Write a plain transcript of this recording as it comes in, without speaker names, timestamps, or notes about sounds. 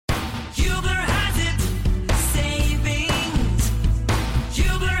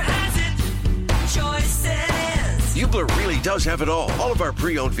does have it all. All of our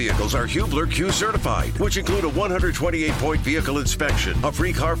pre-owned vehicles are Hubler Q certified, which include a 128-point vehicle inspection, a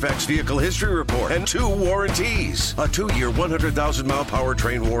free Carfax vehicle history report, and 2 warranties. A 2-year, 100,000-mile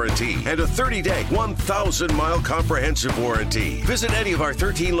powertrain warranty, and a 30-day, 1,000-mile comprehensive warranty. Visit any of our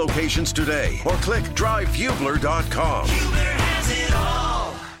 13 locations today, or click drivehubler.com. Hubler has it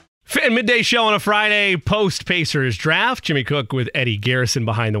all. Fan Midday Show on a Friday, post-Pacers draft. Jimmy Cook with Eddie Garrison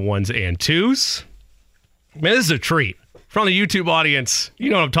behind the ones and twos. Man, this is a treat. From the YouTube audience, you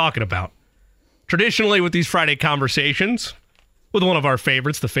know what I'm talking about. Traditionally, with these Friday conversations, with one of our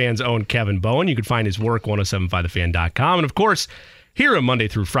favorites, the fan's own Kevin Bowen. You can find his work, 1075thefan.com. And of course, here on Monday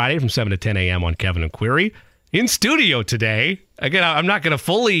through Friday from 7 to 10 a.m. on Kevin and Query. In studio today, again, I'm not going to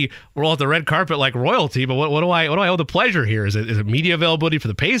fully roll out the red carpet like royalty, but what do I owe the pleasure here? Is it media availability for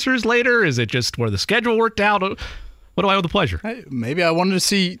the Pacers later? Is it just where the schedule worked out? What do I owe the pleasure? Hey, maybe I wanted to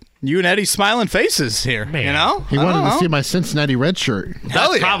see you and Eddie smiling faces here. Man. You know, He wanted to see my Cincinnati red shirt.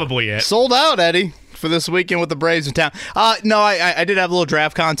 That's probably it. Sold out, Eddie, for this weekend with the Braves in town. No, I did have a little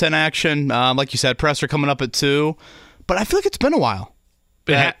draft content action. Like you said, presser coming up at 2, but I feel like it's been a while.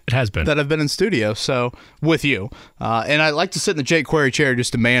 It has been. That I've been in studio, so with you. And I like to sit in the Jake Query chair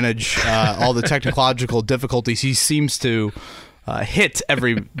just to manage all the technological difficulties he seems to hit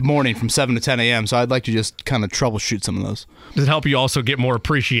every morning from 7 to 10 a.m., so I'd like to just kind of troubleshoot some of those. Does it help you also get more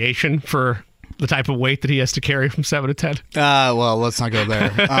appreciation for the type of weight that he has to carry from 7 to 10? Well, let's not go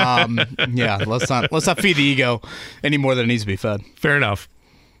there. Yeah, let's not feed the ego any more than it needs to be fed. Fair enough.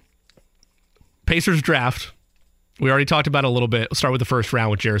 Pacers draft. We already talked about it a little bit. Let's start with the first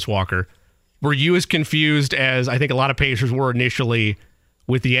round with Jarris Walker. Were you as confused as I think a lot of Pacers were initially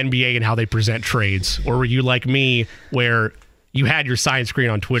with the NBA and how they present trades? Or were you like me where you had your sign screen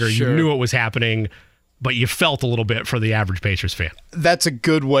on Twitter, Sure. you knew what was happening, but you felt a little bit for the average Pacers fan? That's a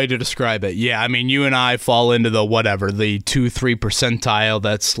good way to describe it. Yeah, I mean, you and I fall into the 2-3 percentile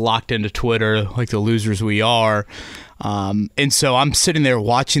that's locked into Twitter like the losers we are. And so I'm sitting there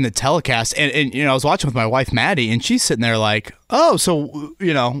watching the telecast, and I was watching with my wife, Maddie, and she's sitting there like, oh, so,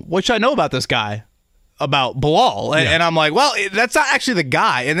 what should I know about this guy? About Bilal. And I'm like, well, that's not actually the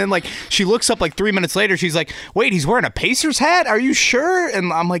guy. And then like she looks up like 3 minutes later, she's like, wait, he's wearing a Pacers hat? Are you sure?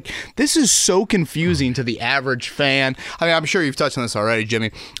 And I'm like, this is so confusing to the average fan. I mean, I'm sure you've touched on this already, Jimmy.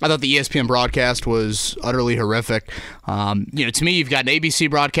 I thought the ESPN broadcast was utterly horrific. To me, you've got an ABC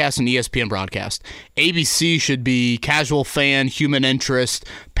broadcast and ESPN broadcast. ABC should be casual fan, human interest,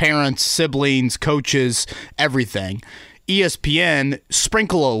 parents, siblings, coaches, everything. ESPN,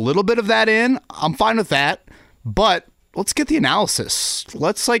 sprinkle a little bit of that in. I'm fine with that, but let's get the analysis.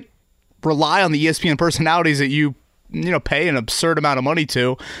 Let's rely on the ESPN personalities that you pay an absurd amount of money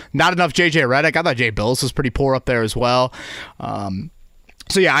to. Not enough JJ Redick. I thought Jay Billis was pretty poor up there as well.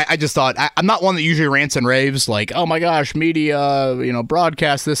 So yeah, I just thought I'm not one that usually rants and raves like, oh my gosh, media,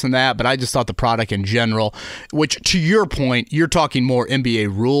 broadcast this and that. But I just thought the product in general, which to your point, you're talking more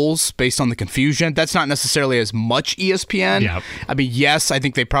NBA rules based on the confusion. That's not necessarily as much ESPN. Yep. I mean, yes, I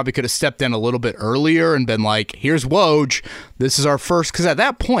think they probably could have stepped in a little bit earlier and been like, here's Woj. This is our first, because at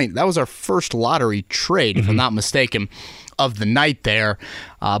that point, that was our first lottery trade, if I'm not mistaken, of the night there.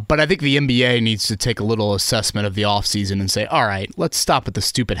 But I think the NBA needs to take a little assessment of the offseason and say, all right, let's stop with the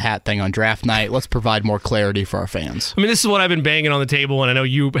stupid hat thing on draft night. Let's provide more clarity for our fans. I mean, this is what I've been banging on the table, and I know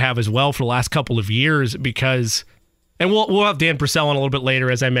you have as well for the last couple of years because, and we'll have Dan Purcell on a little bit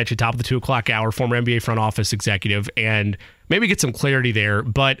later, as I mentioned, top of the 2 o'clock hour, former NBA front office executive, and maybe get some clarity there.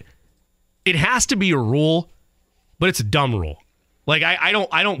 But it has to be a rule, but it's a dumb rule. Like, I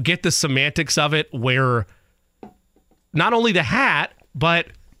don't get the semantics of it where not only the hat, but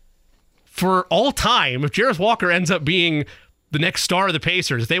for all time, if Jarris Walker ends up being the next star of the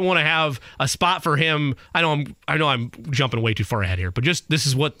Pacers, if they want to have a spot for him, I know I'm jumping way too far ahead here, but just this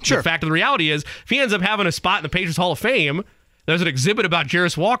is what the fact of the reality is. If he ends up having a spot in the Pacers Hall of Fame, there's an exhibit about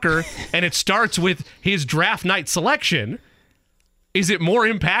Jarris Walker, and it starts with his draft night selection. Is it more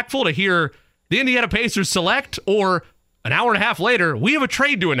impactful to hear the Indiana Pacers select, or an hour and a half later, we have a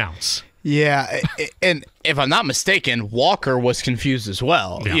trade to announce? Yeah, and if I'm not mistaken, Walker was confused as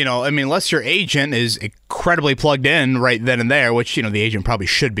well. Yeah. Unless your agent is incredibly plugged in right then and there, which, the agent probably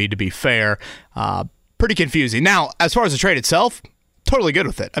should be, to be fair, pretty confusing. Now, as far as the trade itself, totally good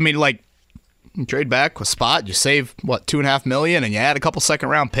with it. I mean, you trade back with spot, you save, $2.5 million, and you add a couple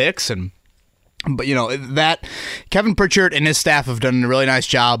second-round picks, but that Kevin Pritchard and his staff have done a really nice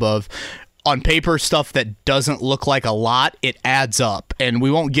job of on paper, stuff that doesn't look like a lot, it adds up. And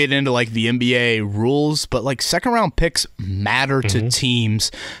we won't get into like the NBA rules, but like second round picks matter to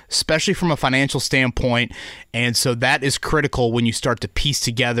teams, especially from a financial standpoint. And so that is critical when you start to piece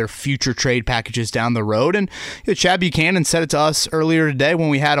together future trade packages down the road. And Chad Buchanan said it to us earlier today when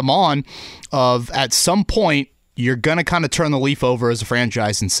we had him on, of at some point, you're going to kind of turn the leaf over as a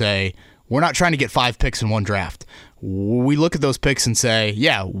franchise and say, we're not trying to get 5 picks in one draft. We look at those picks and say,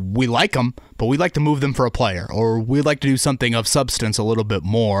 yeah, we like them, but we'd like to move them for a player, or we'd like to do something of substance a little bit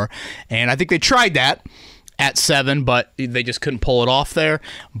more. And I think they tried that at 7, but they just couldn't pull it off there.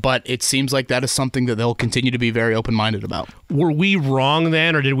 But it seems like that is something that they'll continue to be very open-minded about. Were we wrong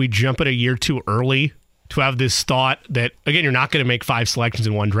then, or did we jump it a year too early to have this thought that, again, you're not going to make 5 selections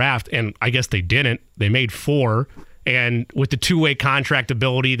in one draft? And I guess they didn't. They made 4. And with the two-way contract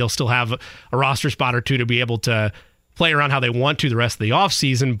ability, they'll still have a roster spot or two to be able to play around how they want to the rest of the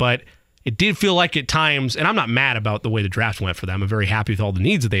offseason. But it did feel like at times, and I'm not mad about the way the draft went for them. I'm very happy with all the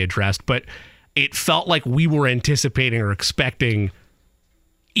needs that they addressed. But it felt like we were anticipating or expecting,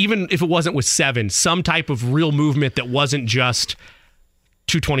 even if it wasn't with 7, some type of real movement that wasn't just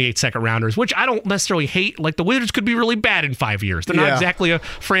 228 second rounders, which I don't necessarily hate. Like, the Wizards could be really bad in 5 years. They're not exactly a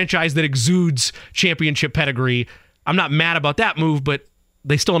franchise that exudes championship pedigree. I'm not mad about that move, but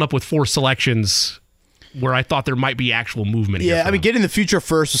they still end up with 4 selections where I thought there might be actual movement. Yeah, I mean, getting the future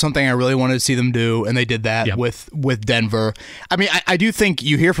first was something I really wanted to see them do, and they did that with Denver. I mean, I do think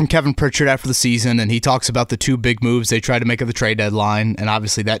you hear from Kevin Pritchard after the season, and he talks about the 2 big moves they tried to make at the trade deadline, and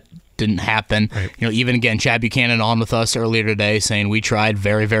obviously that didn't happen. Right. You know, even again, Chad Buchanan on with us earlier today saying we tried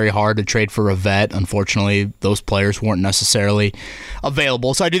very, very hard to trade for a vet. Unfortunately, those players weren't necessarily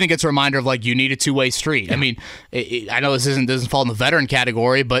available. So I do think it's a reminder of, like, you need a two-way street. Yeah. I mean, I know this doesn't fall in the veteran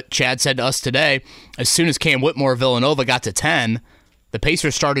category, but Chad said to us today, as soon as Cam Whitmore of Villanova got to 10, the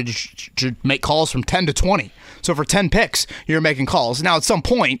Pacers started to make calls from 10 to 20. So for 10 picks, you're making calls. Now, at some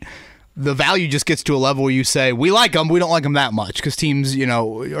point, the value just gets to a level where you say, we like them, we don't like them that much, because teams, you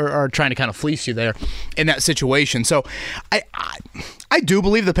know, are trying to kind of fleece you there in that situation. So I do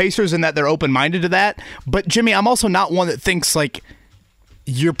believe the Pacers in that they're open-minded to that. But, Jimmy, I'm also not one that thinks, like,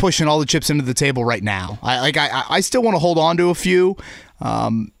 you're pushing all the chips into the table right now. I still want to hold on to a few.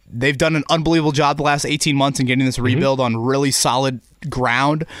 They've done an unbelievable job the last 18 months in getting this rebuild on really solid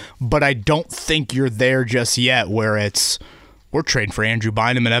ground, but I don't think you're there just yet where it's, we're trading for Andrew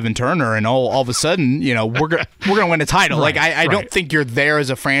Bynum and Evan Turner, and all of a sudden, you know, we're gonna win a title. Right, like I don't think you're there as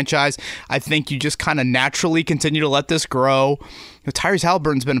a franchise. I think you just kind of naturally continue to let this grow. You know, Tyrese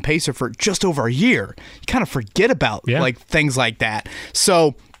Halliburton's been a Pacer for just over a year. You kind of forget about like things like that.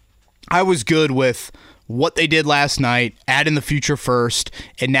 So I was good with what they did last night, add in the future first,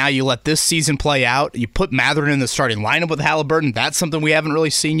 and now you let this season play out. You put Mathurin in the starting lineup with Halliburton. That's something we haven't really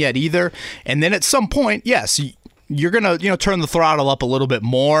seen yet either. And then at some point, yes, you're going to turn the throttle up a little bit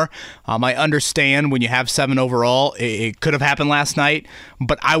more. I understand when you have 7 overall, it could have happened last night,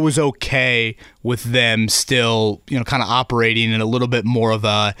 but I was okay with them still kind of operating in a little bit more of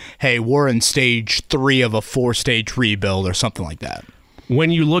a, hey, we're in stage 3 of a 4-stage rebuild or something like that.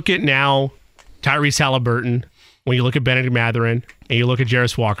 When you look at now Tyrese Halliburton, when you look at Benedict Mathurin, and you look at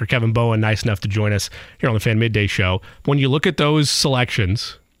Jarris Walker, Kevin Bowen, nice enough to join us here on the Fan Midday Show, when you look at those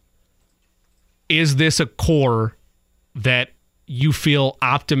selections, is this a core that you feel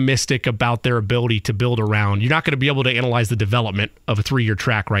optimistic about their ability to build around? You're not going to be able to analyze the development of a 3-year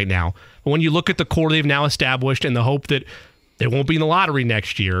track right now. But when you look at the core they've now established and the hope that they won't be in the lottery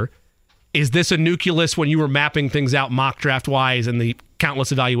next year, is this a nucleus when you were mapping things out mock draft-wise and the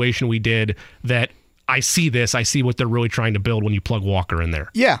countless evaluation we did that I see what they're really trying to build when you plug Walker in there?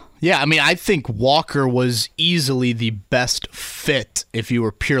 Yeah. I mean, I think Walker was easily the best fit if you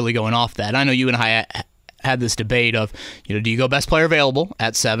were purely going off that. I know you and I had this debate of, do you go best player available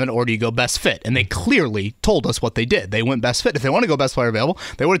at 7 or do you go best fit? And they clearly told us what they did. They went best fit. If they want to go best player available,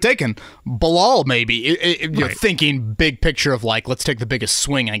 they would have taken Bilal maybe. You're thinking big picture of, like, let's take the biggest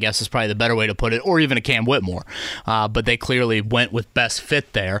swing, I guess is probably the better way to put it, or even a Cam Whitmore. But they clearly went with best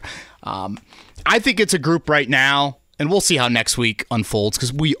fit there. I think it's a group right now, and we'll see how next week unfolds,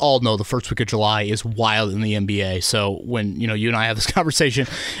 because we all know the first week of July is wild in the NBA. So when you and I have this conversation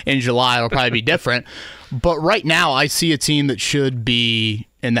in July, it'll probably be different. But right now, I see a team that should be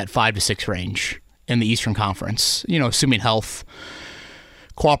in that 5 to 6 range in the Eastern Conference, assuming health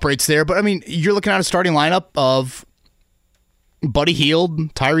cooperates there. But, I mean, you're looking at a starting lineup of Buddy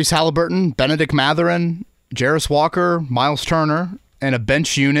Hield, Tyrese Halliburton, Benedict Mathurin, Jarris Walker, Miles Turner, and a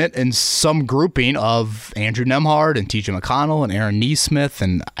bench unit and some grouping of Andrew Nembhard and TJ McConnell and Aaron Nesmith,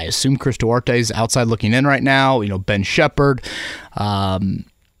 and I assume Chris Duarte is outside looking in right now, Ben Shepherd.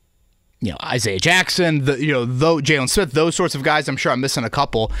 Isaiah Jackson, Jalen Smith, those sorts of guys. I'm sure I'm missing a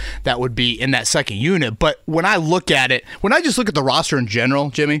couple that would be in that second unit. But when I look at it, when I just look at the roster in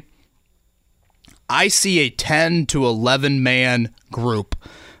general, Jimmy, I see a 10 to 11 man group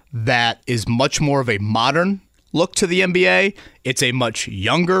that is much more of a modern look to the NBA. It's a much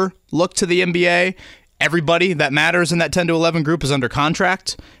younger look to the NBA. Everybody that matters in that 10 to 11 group is under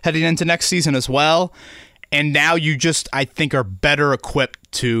contract heading into next season as well. And now you just, I think, are better equipped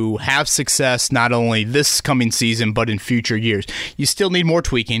to have success not only this coming season but in future years. You still need more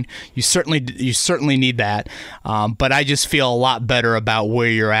tweaking. You certainly need that. But I just feel a lot better about where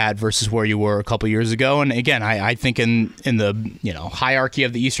you're at versus where you were a couple years ago. And again, I think in the hierarchy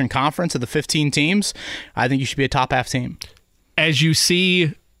of the Eastern Conference of the 15 teams, I think you should be a top half team. As you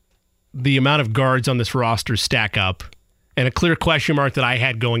see the amount of guards on this roster stack up, and a clear question mark that I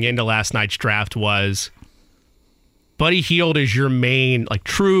had going into last night's draft was, Buddy Hield is your main,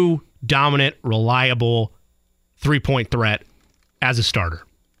 true, dominant, reliable three-point threat as a starter.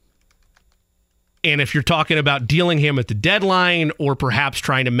 And if you're talking about dealing him at the deadline or perhaps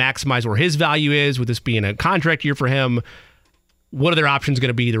trying to maximize where his value is, with this being a contract year for him, what are their options going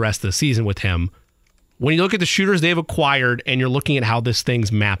to be the rest of the season with him? When you look at the shooters they've acquired and you're looking at how this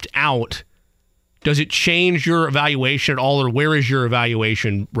thing's mapped out, does it change your evaluation at all, or where is your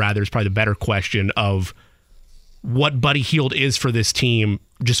evaluation, rather, is probably the better question, of what Buddy Hield is for this team,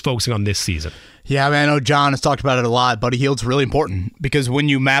 just focusing on this season? Yeah, I know John has talked about it a lot. Buddy Hield's really important because when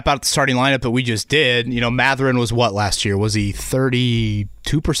you map out the starting lineup that we just did, Mathurin was what last year? Was he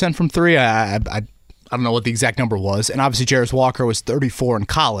 32% from three? I don't know what the exact number was. And obviously Jarris Walker was 34 in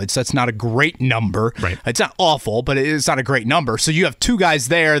college. So that's not a great number. Right. It's not awful, but it's not a great number. So you have two guys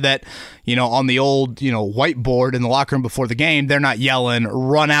there that, on the old, whiteboard in the locker room before the game, they're not yelling,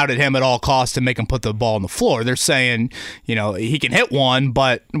 run out at him at all costs and make him put the ball on the floor. They're saying, he can hit one,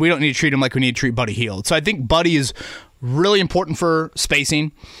 but we don't need to treat him like we need to treat Buddy Hield. So I think Buddy is really important for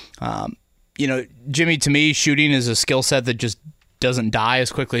spacing. Jimmy, to me, shooting is a skill set that just doesn't die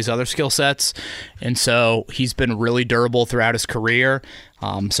as quickly as other skill sets, and so he's been really durable throughout his career.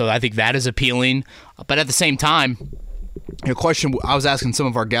 So I think that is appealing. But at the same time, a question I was asking some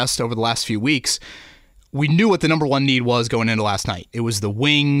of our guests over the last few weeks, we knew what the number one need was going into last night. It was the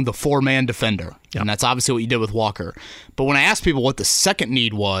wing, the four-man defender, and that's obviously what you did with Walker. But when I asked people what the second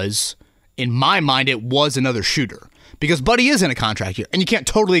need was, in my mind, it was another shooter. Because Buddy is in a contract year, and you can't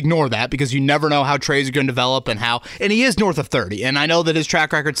totally ignore that because you never know how trades are going to develop and he is north of 30. And I know that his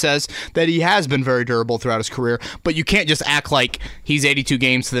track record says that he has been very durable throughout his career, but you can't just act like he's 82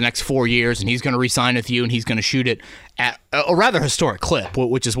 games for the next 4 years and he's going to re-sign with you and he's going to shoot it at a rather historic clip,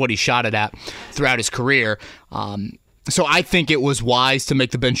 which is what he shot it at throughout his career. So I think it was wise to make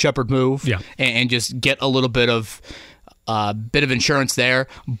the Ben Shepherd move and just get a little bit of insurance there.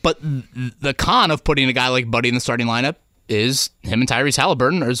 But the con of putting a guy like Buddy in the starting lineup is him and Tyrese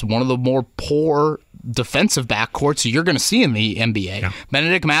Halliburton is one of the more poor defensive backcourts you're going to see in the NBA. Yeah.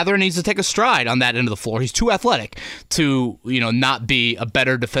 Benedict Mathurin needs to take a stride on that end of the floor. He's too athletic to, not be a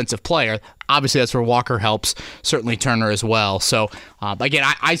better defensive player. Obviously, that's where Walker helps. Certainly Turner as well. So, again,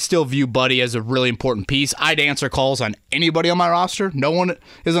 I still view Buddy as a really important piece. I'd answer calls on anybody on my roster. No one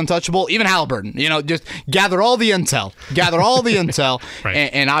is untouchable. Even Halliburton. Just gather all the intel. Right.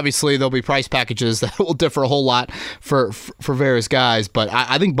 And obviously, there'll be price packages that will differ a whole lot for various guys. But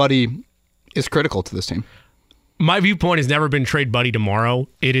I think Buddy is critical to this team. My viewpoint has never been trade Buddy tomorrow.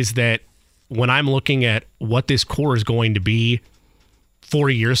 It is that when I'm looking at what this core is going to be 4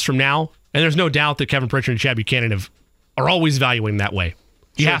 years from now, and there's no doubt that Kevin Pritchard and Chad Buchanan are always evaluating that way.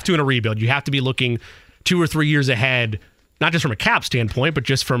 You have to in a rebuild. You have to be looking 2 or 3 years ahead, not just from a cap standpoint, but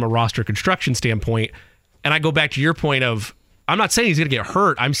just from a roster construction standpoint. And I go back to your point of, I'm not saying he's going to get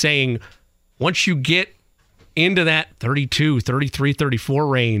hurt. I'm saying once you get into that 32, 33, 34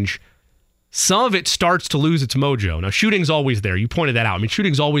 range, some of it starts to lose its mojo. Now, shooting's always there. You pointed that out. I mean,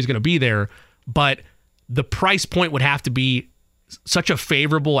 shooting's always going to be there, but the price point would have to be such a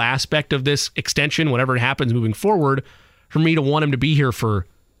favorable aspect of this extension, whenever it happens moving forward, for me to want him to be here for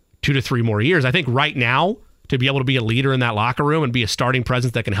 2 to 3 more years. I think right now, to be able to be a leader in that locker room and be a starting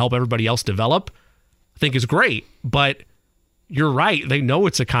presence that can help everybody else develop, I think is great. But you're right. They know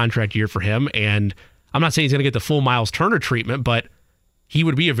it's a contract year for him, and I'm not saying he's going to get the full Miles Turner treatment, but he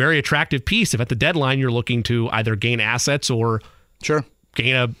would be a very attractive piece if at the deadline you're looking to either gain assets or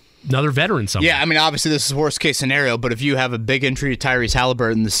gain another veteran somewhere. Yeah, I mean, obviously this is worst case scenario, but if you have a big injury to Tyrese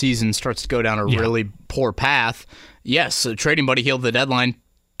Halliburton, the season starts to go down a really poor path, yes, trading Buddy Hield at the deadline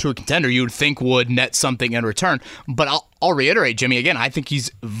to a contender you would think would net something in return. But I'll reiterate, Jimmy, again, I think he's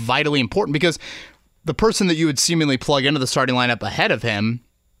vitally important because the person that you would seemingly plug into the starting lineup ahead of him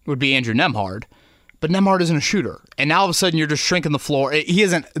would be Andrew Nembhard. But Nembhard isn't a shooter. And now all of a sudden you're just shrinking the floor. He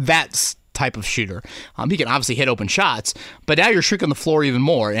isn't that type of shooter. He can obviously hit open shots, but now you're shrinking the floor even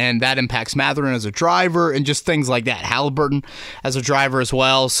more, and that impacts Mathurin as a driver and just things like that. Halliburton as a driver as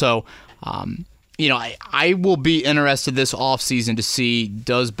well. So, I will be interested this offseason to see,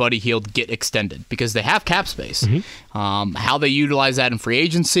 does Buddy Hield get extended? Because they have cap space. How they utilize that in free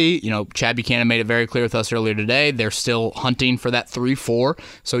agency, Chad Buchanan made it very clear with us earlier today, they're still hunting for that 3-4.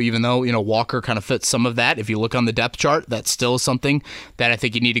 So even though, Walker kind of fits some of that, if you look on the depth chart, that's still something that I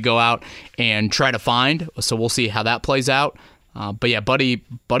think you need to go out and try to find. So we'll see how that plays out. But yeah, Buddy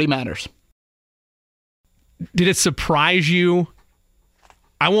matters. Did it surprise you?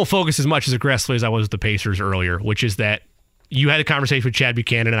 I won't focus as much as aggressively as I was with the Pacers earlier, which is that you had a conversation with Chad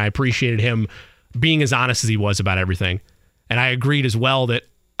Buchanan, and I appreciated him being as honest as he was about everything. And I agreed as well that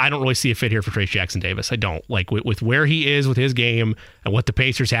I don't really see a fit here for Trayce Jackson-Davis. I don't. Like, with where he is with his game and what the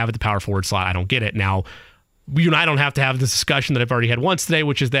Pacers have at the power forward slot, I don't get it. Now, you and I don't have to have this discussion that I've already had once today,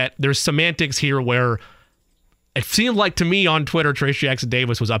 which is that there's semantics here where it seemed like to me on Twitter, Trayce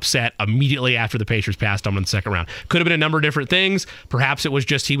Jackson-Davis was upset immediately after the Pacers passed him in the second round. Could have been a number of different things. Perhaps it was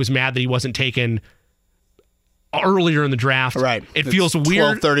just he was mad that he wasn't taken earlier in the draft. Right. It feels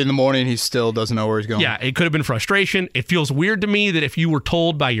weird. 12:30 in the morning, he still doesn't know where he's going. Yeah, it could have been frustration. It feels weird to me that if you were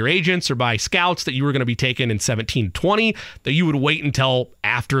told by your agents or by scouts that you were going to be taken in 17-20, that you would wait until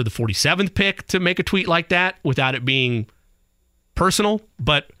after the 47th pick to make a tweet like that without it being personal.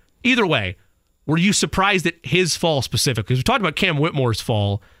 But either way, were you surprised at his fall specifically? Because we talked about Cam Whitmore's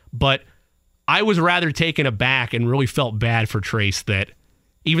fall, but I was rather taken aback and really felt bad for Trayce that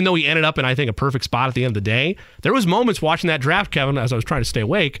even though he ended up in, I think, a perfect spot at the end of the day, there was moments watching that draft, Kevin, as I was trying to stay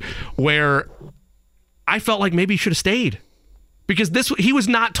awake, where I felt like maybe he should have stayed. Because he was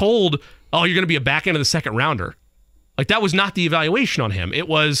not told, oh, you're going to be a back end of the second rounder. Like, that was not the evaluation on him. It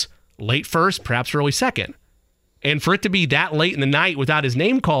was late first, perhaps early second. And for it to be that late in the night without his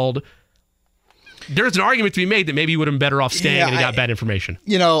name called, there's an argument to be made that maybe he would have been better off staying and he got bad information.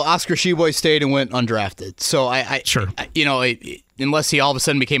 Oscar Sheboy stayed and went undrafted. So Sure. Unless he all of a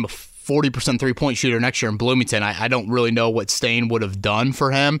sudden became a 40% three-point shooter next year in Bloomington, I don't really know what staying would have done for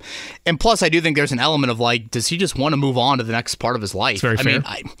him. And plus, I do think there's an element of does he just want to move on to the next part of his life? It's very fair.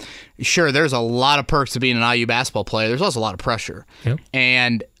 Sure, there's a lot of perks to being an IU basketball player. There's also a lot of pressure. Yeah.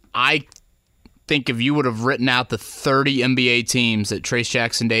 And I think if you would have written out the 30 NBA teams that Trayce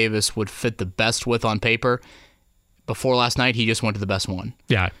Jackson-Davis would fit the best with on paper, before last night, he just went to the best one.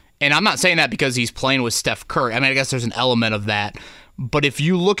 Yeah. And I'm not saying that because he's playing with Steph Curry. I guess there's an element of that. But if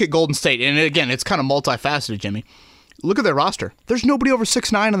you look at Golden State, and again, it's kind of multifaceted, Jimmy, look at their roster. There's nobody over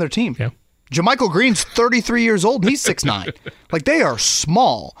 6'9" on their team. Yeah. JaMychal Green's 33 years old, and he's 6'9". They are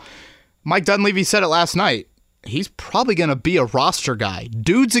small. Mike Dunleavy said it last night. He's probably going to be a roster guy.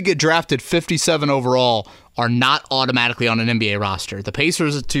 Dudes that get drafted 57 overall are not automatically on an NBA roster. The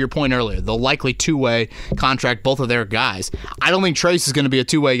Pacers, to your point earlier, they'll likely two-way contract both of their guys. I don't think Trayce is going to be a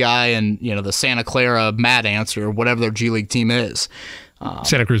two-way guy in the Santa Clara Mad Ants or whatever their G League team is.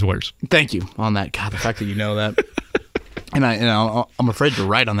 Santa Cruz Warriors. Thank you on that. God, the fact that you know that. And I'm afraid you're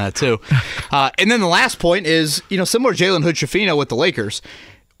right on that too. And then the last point is, similar to Jalen Hood-Schifino with the Lakers,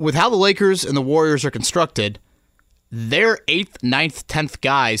 with how the Lakers and the Warriors are constructed, their 8th, 9th, 10th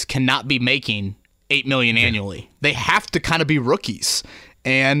guys cannot be making $8 million annually. They have to kind of be rookies,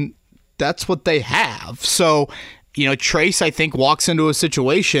 and that's what they have. So, Trayce, I think, walks into a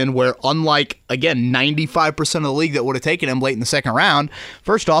situation where, unlike, again, 95% of the league that would have taken him late in the second round,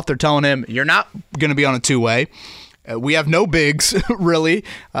 first off, they're telling him, you're not going to be on a two-way. We have no bigs, really,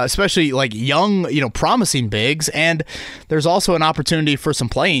 especially young, promising bigs, and there's also an opportunity for some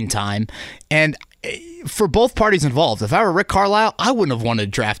playing time. And for both parties involved, if I were Rick Carlisle, I wouldn't have wanted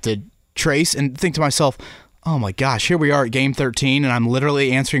drafted Trayce and think to myself, oh my gosh, here we are at game 13, and I'm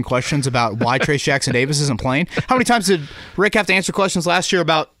literally answering questions about why Trayce Jackson-Davis isn't playing. How many times did Rick have to answer questions last year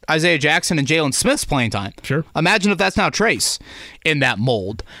about Isaiah Jackson and Jalen Smith's playing time? Sure. Imagine if that's now Trayce in that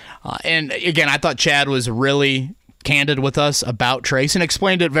mold. And again, I thought Chad was really candid with us about Trayce and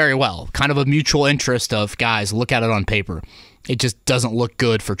explained it very well. Kind of a mutual interest of, guys, look at it on paper. It just doesn't look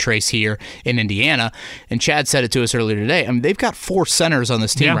good for Trayce here in Indiana. And Chad said it to us earlier today. They've got 4 centers on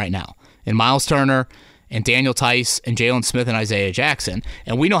this team right now. And Miles Turner and Daniel Tice and Jalen Smith and Isaiah Jackson.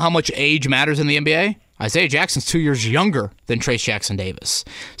 And we know how much age matters in the NBA. Isaiah Jackson's 2 years younger than Trayce Jackson-Davis.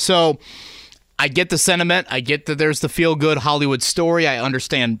 So I get the sentiment. I get that there's the feel-good Hollywood story. I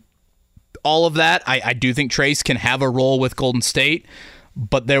understand all of that. I do think Trayce can have a role with Golden State.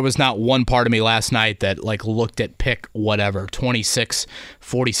 but there was not one part of me last night that like looked at pick whatever 26,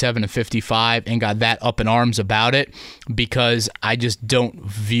 47, and 55 and got that up in arms about it, because I just don't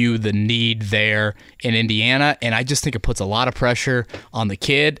view the need there in Indiana, and I just think it puts a lot of pressure on the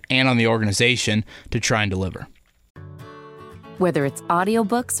kid and on the organization to try and deliver. Whether it's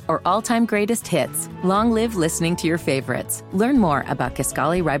audiobooks or all-time greatest hits, long live listening to your favorites. Learn more about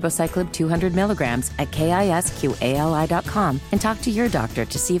Kisqali Ribociclib 200 milligrams at KISQALI.com and talk to your doctor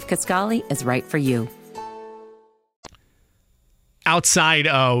to see if Kisqali is right for you. Outside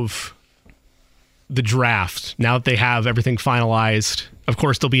of the draft, now that they have everything finalized, of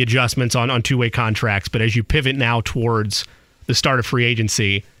course there'll be adjustments on two-way contracts, but as you pivot now towards the start of free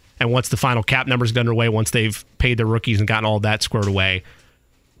agency, and once the final cap numbers get underway, once they've paid their rookies and gotten all of that squared away,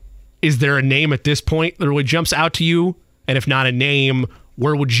 is there a name at this point that really jumps out to you? And if not a name,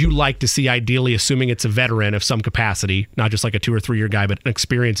 where would you like to see, ideally, assuming it's a veteran of some capacity, not just like a 2 or 3 year guy, but an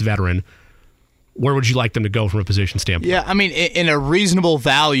experienced veteran, where would you like them to go from a position standpoint? Yeah, I mean, in a reasonable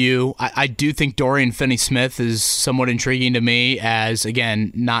value, I do think Dorian Finney-Smith is somewhat intriguing to me as,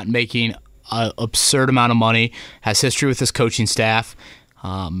 again, not making an absurd amount of money, has history with his coaching staff.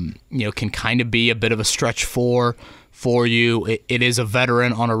 Can kind of be a bit of a stretch for you. It is a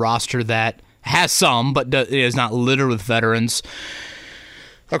veteran on a roster that has some, but it is not littered with veterans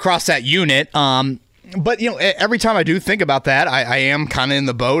across that unit. But, every time I do think about that, I am kind of in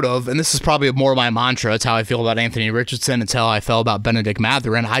the boat of, and this is probably more of my mantra, it's how I feel about Anthony Richardson, it's how I felt about Benedict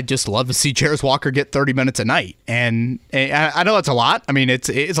Mathurin. I'd just love to see Jarace Walker get 30 minutes a night. And I know it's a lot. I mean, it's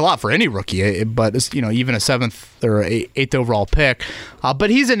a lot for any rookie, but it's, even a 7th or 8th overall pick. But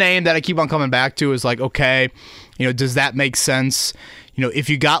he's a name that I keep on coming back to is like, okay, does that make sense? If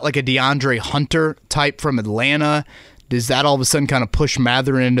you got like a DeAndre Hunter type from Atlanta, does that all of a sudden kind of push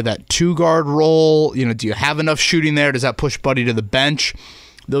Mathurin into that 2-guard role? Do you have enough shooting there? Does that push Buddy to the bench?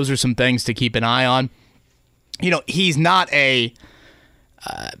 Those are some things to keep an eye on. He's not I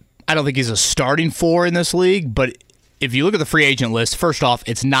don't think he's a starting 4 in this league, but if you look at the free agent list, first off,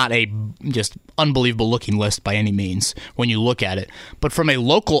 it's not a just unbelievable looking list by any means when you look at it. But from a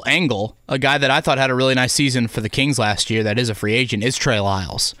local angle, a guy that I thought had a really nice season for the Kings last year that is a free agent is Trey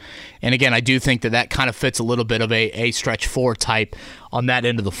Lyles. And again, I do think that kind of fits a little bit of a stretch 4 type on that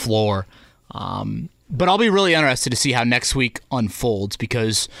end of the floor. But I'll be really interested to see how next week unfolds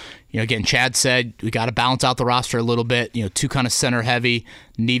because, again, Chad said we got to balance out the roster a little bit. Too kind of center heavy,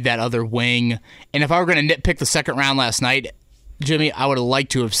 need that other wing. And if I were going to nitpick the second round last night, Jimmy, I would have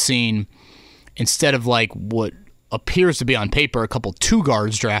liked to have seen, instead of like what appears to be on paper, a couple 2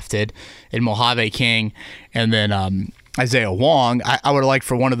 guards drafted in Mojave King and then Isaiah Wong. I would have liked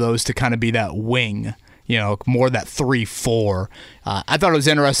for one of those to kind of be that wing. More that 3-4. I thought it was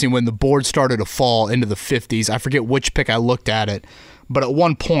interesting when the board started to fall into the 50s. I forget which pick I looked at it, but at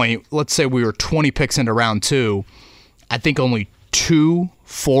one point, let's say we were 20 picks into round 2, I think only 2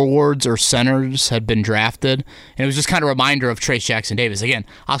 forwards or centers had been drafted, and it was just kind of a reminder of Trace Jackson Davis. Again,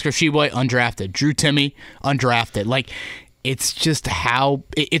 Oscar Tshiebwe, undrafted. Drew Timme, undrafted. Like, it's just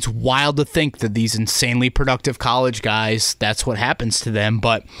it's wild to think that these insanely productive college guys, that's what happens to them,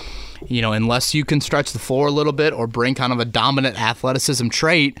 but unless you can stretch the floor a little bit or bring kind of a dominant athleticism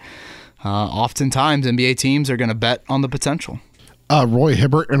trait, oftentimes NBA teams are going to bet on the potential. Roy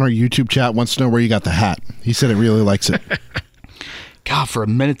Hibbert in our YouTube chat wants to know where you got the hat. He said he really likes it. God, for a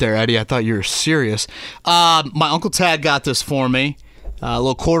minute there, Eddie, I thought you were serious. My Uncle Tad got this for me. A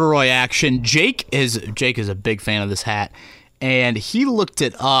little corduroy action. Jake is a big fan of this hat, and he looked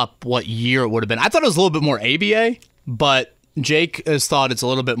it up what year it would have been. I thought it was a little bit more ABA, but Jake has thought it's a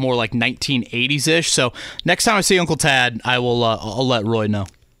little bit more like 1980s-ish. So next time I see Uncle Tad, I'll let Roy know.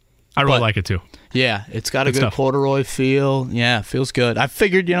 I really like it too. Yeah, it's got a good corduroy feel. Yeah, it feels good. I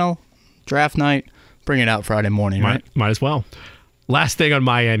figured, draft night, bring it out Friday morning, right? Might as well. Last thing on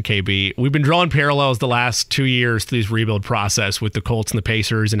my end, KB, we've been drawing parallels the last 2 years to this rebuild process with the Colts and the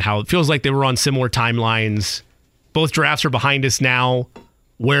Pacers and how it feels like they were on similar timelines. Both drafts are behind us now.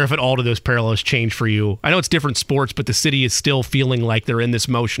 Where, if at all, do those parallels change for you? I know it's different sports, but the city is still feeling like they're in this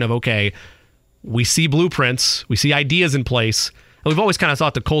motion of, okay, we see blueprints, we see ideas in place. And we've always kind of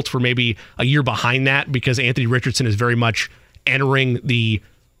thought the Colts were maybe a year behind that because Anthony Richardson is very much entering the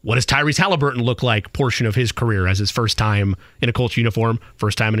what does Tyrese Halliburton look like portion of his career as his first time in a Colts uniform,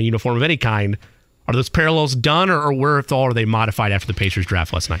 first time in a uniform of any kind. Are those parallels done, or where, if at all, are they modified after the Pacers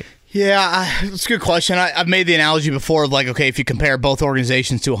draft last night? Yeah, it's a good question. I've made the analogy before of like, okay, if you compare both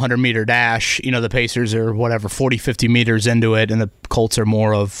organizations to a 100-meter dash, the Pacers are 40, 50 meters into it, and the Colts are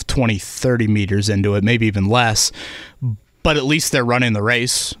more of 20, 30 meters into it, maybe even less. But at least they're running the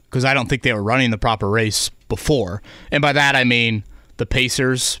race, because I don't think they were running the proper race before. And by that, I mean the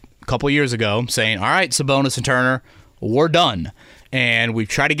Pacers a couple years ago saying, all right, Sabonis and Turner, we're done. And we've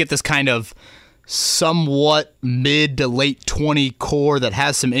tried to get this kind of somewhat mid to late 20 core that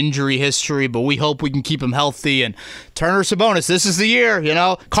has some injury history, but we hope we can keep him healthy. And Turner, Sabonis, this is the year,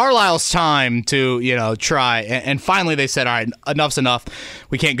 Carlisle's time to, try. And finally they said, all right, enough's enough.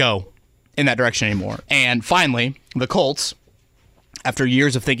 We can't go in that direction anymore. And finally, the Colts, after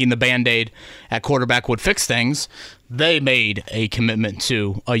years of thinking the Band-Aid at quarterback would fix things, they made a commitment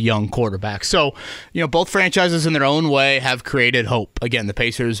to a young quarterback. So, both franchises in their own way have created hope. Again, the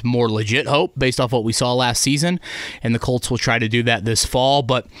Pacers more legit hope based off what we saw last season, and the Colts will try to do that this fall.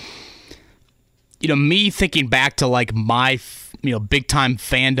 But, me thinking back to like my, big-time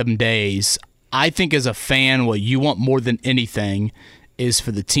fandom days, I think as a fan, what you want more than anything is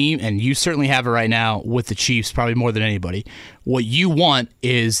for the team, and you certainly have it right now with the Chiefs, probably more than anybody. What you want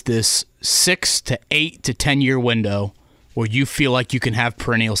is this 6 to 8 to 10 year window where you feel like you can have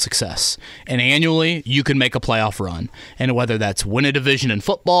perennial success. And annually, you can make a playoff run. And whether that's win a division in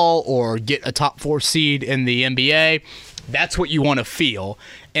football or get a top 4 seed in the NBA, that's what you want to feel.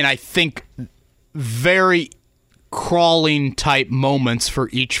 And I think very crawling type moments for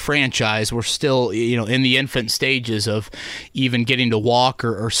each franchise. We're still, in the infant stages of even getting to walk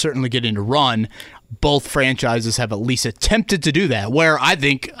or certainly getting to run. Both franchises have at least attempted to do that, where I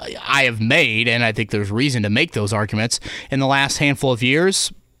think I have made, and I think there's reason to make those arguments, in the last handful of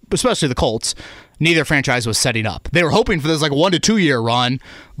years, especially the Colts, neither franchise was setting up. They were hoping for this 1 to 2 year run,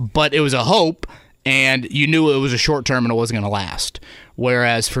 but it was a hope, and you knew it was a short term and it wasn't going to last.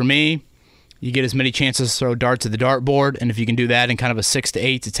 Whereas for me, you get as many chances to throw darts at the dartboard, and if you can do that in kind of a 6 to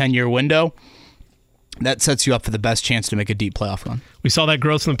 8 to 10 year window, that sets you up for the best chance to make a deep playoff run. We saw that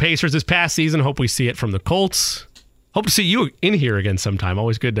growth from the Pacers this past season. Hope we see it from the Colts. Hope to see you in here again sometime.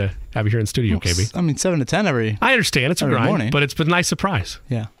 Always good to have you here in studio, KB. 7 to 10 every. I understand it's a grind, morning. But it's been a nice surprise.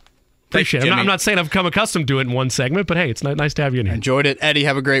 Yeah. Appreciate it. I'm not saying I've become accustomed to it in one segment, but hey, it's nice to have you in here. Enjoyed it. Eddie,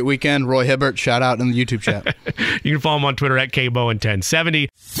 have a great weekend. Roy Hibbert, shout out in the YouTube chat. You can follow him on Twitter at KBowen1070.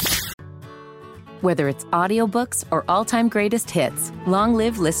 Whether it's audiobooks or all-time greatest hits, long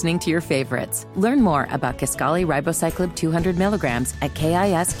live listening to your favorites. Learn more about Kisqali Ribociclib 200 milligrams at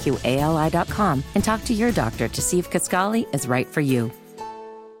KISQALI.com and talk to your doctor to see if Kisqali is right for you.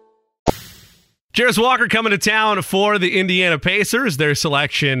 Jarris Walker coming to town for the Indiana Pacers. Their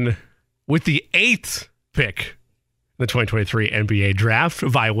selection with the 8th pick in the 2023 NBA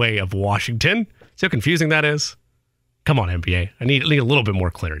draft by way of Washington. See how confusing that is? Come on, NBA. I need a little bit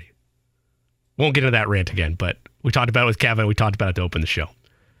more clarity. Won't get into that rant again, but we talked about it with Kevin. We talked about it to open the show.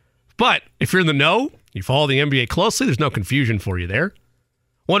 But if you're in the know, you follow the NBA closely, there's no confusion for you there.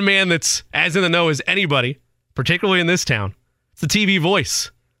 One man that's as in the know as anybody, particularly in this town, it's the TV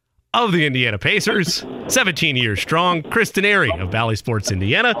voice of the Indiana Pacers, 17 years strong, Chris Denary of Bally Sports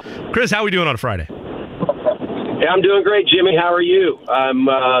Indiana. Chris, how are we doing on a Friday? Hey, I'm doing great, Jimmy. How are you? I'm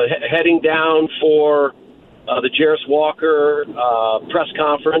heading down for the Jarris Walker press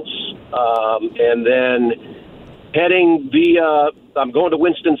conference, and then heading I'm going to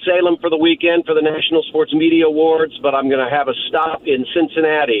Winston-Salem for the weekend for the National Sports Media Awards, but I'm going to have a stop in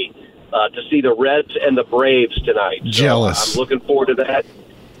Cincinnati to see the Reds and the Braves tonight. Jealous. So I'm looking forward to that.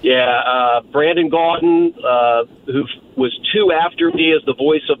 Yeah, Brandon Gaudin, who was 2 after me as the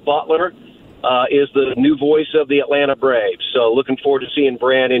voice of Butler, is the new voice of the Atlanta Braves. So looking forward to seeing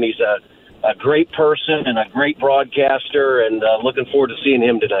Brandon. He's a great person and a great broadcaster, and looking forward to seeing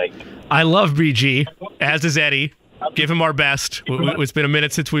him tonight. I love BG, as does Eddie. Give him our best. It's been a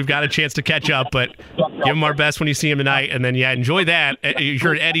minute since we've got a chance to catch up, but give him our best when you see him tonight. And then, enjoy that. You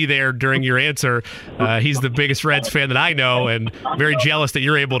heard Eddie there during your answer. He's the biggest Reds fan that I know, and very jealous that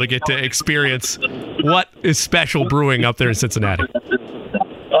you're able to get to experience what is special brewing up there in Cincinnati.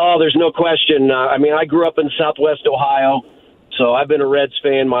 Oh, there's no question. I grew up in Southwest Ohio, so I've been a Reds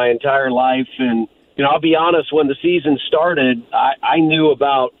fan my entire life. And, I'll be honest, when the season started, I knew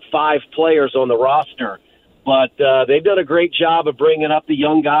about 5 players on the roster. But they've done a great job of bringing up the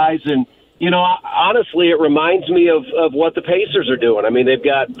young guys. And, honestly, it reminds me of what the Pacers are doing. They've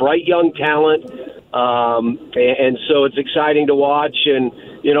got bright young talent, and so it's exciting to watch. And,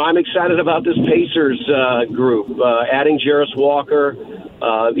 I'm excited about this Pacers group, adding Jarris Walker,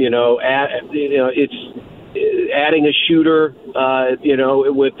 it's adding a shooter,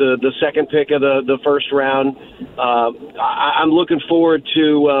 with the second pick of the first round. I'm looking forward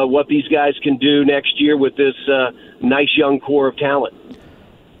to what these guys can do next year with this nice young core of talent.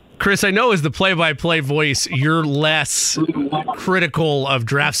 Chris, I know as the play-by-play voice, you're less critical of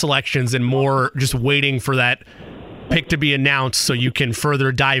draft selections and more just waiting for that pick to be announced so you can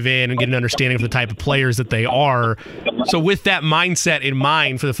further dive in and get an understanding of the type of players that they are. So with that mindset in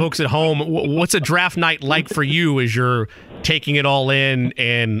mind, for the folks at home, what's a draft night like for you as you're taking it all in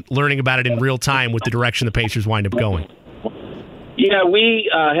and learning about it in real time with the direction the Pacers wind up going? Yeah,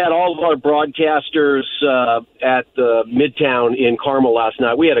 we had all of our broadcasters at the Midtown in Carmel last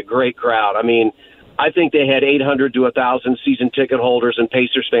night. We had a great crowd. I mean, I think they had 800 to 1,000 season ticket holders and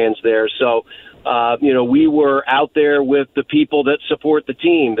Pacers fans there. So, we were out there with the people that support the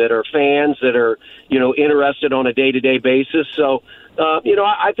team, that are fans, that are, interested on a day-to-day basis. So,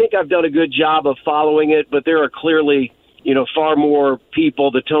 I think I've done a good job of following it, but there are clearly, far more people,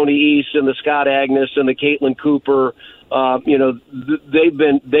 the Tony East and the Scott Agnes and the Caitlin Cooper,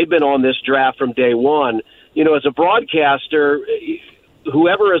 they've been on this draft from day one. As a broadcaster,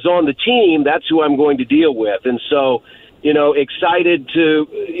 whoever is on the team, that's who I'm going to deal with. And so, excited to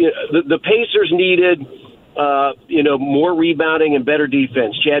the Pacers needed, more rebounding and better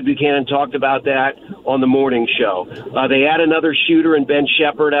defense. Chad Buchanan talked about that on the morning show. They add another shooter in Ben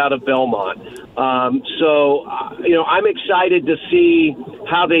Shepherd out of Belmont. I'm excited to see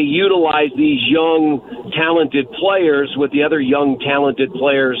how they utilize these young, talented players with the other young, talented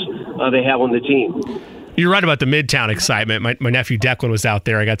players they have on the team. You're right about the Midtown excitement. My nephew Declan was out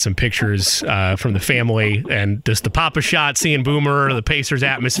there. I got some pictures from the family, and just the Papa shot, seeing Boomer, the Pacers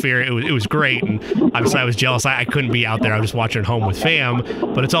atmosphere. It was great, and obviously I was jealous. I couldn't be out there. I was just watching at home with fam,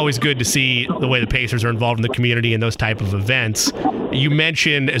 but it's always good to see the way the Pacers are involved in the community and those type of events. You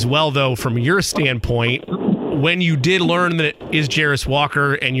mentioned as well, though, from your standpoint, when you did learn that it is Jarace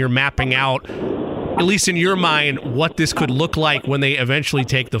Walker and you're mapping out, at least in your mind, what this could look like when they eventually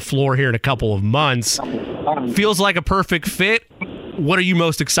take the floor here in a couple of months. Feels like a perfect fit. What are you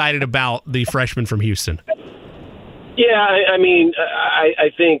most excited about the freshman from Houston? Yeah, I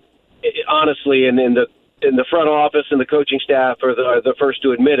think, honestly, in the front office and the coaching staff are the first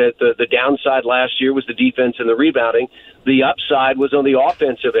to admit it, the downside last year was the defense and the rebounding. The upside was on the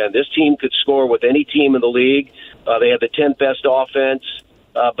offensive end. This team could score with any team in the league. They had the 10th best offense.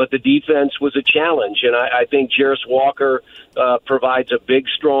 But the defense was a challenge, and I think Jarace Walker provides a big,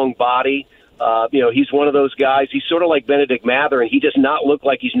 strong body. He's one of those guys. He's sort of like Benedict Mather, and he does not look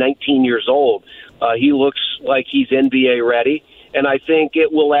like he's 19 years old. He looks like he's NBA ready, and I think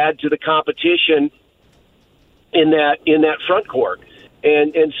it will add to the competition in that front court.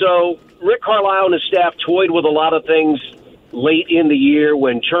 And so Rick Carlisle and his staff toyed with a lot of things late in the year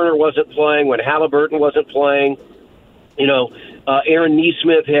when Turner wasn't playing, when Halliburton wasn't playing. Aaron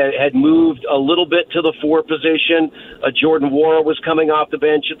Nesmith had moved a little bit to the 4 position. Jordan Wara was coming off the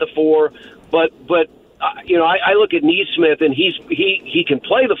bench at the 4. But I look at Nesmith, and he can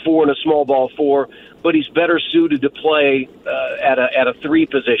play the 4 in a small ball 4, but he's better suited to play at a 3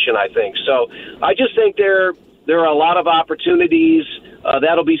 position, I think. So I just think there are a lot of opportunities.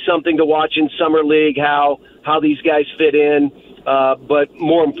 That'll be something to watch in Summer League, how these guys fit in. But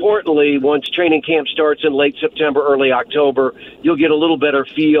more importantly, once training camp starts in late September, early October, you'll get a little better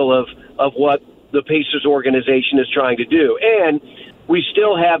feel of what the Pacers organization is trying to do. And we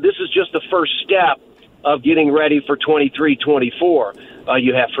still have, this is just the first step of getting ready for 23-24.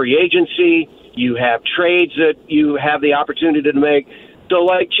 You have free agency, you have trades that you have the opportunity to make. So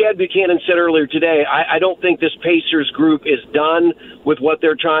like Chad Buchanan said earlier today, I don't think this Pacers group is done with what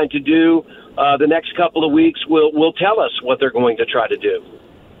they're trying to do. The next couple of weeks will tell us what they're going to try to do.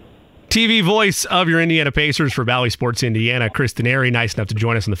 TV voice of your Indiana Pacers for Valley Sports Indiana, Chris Denary, nice enough to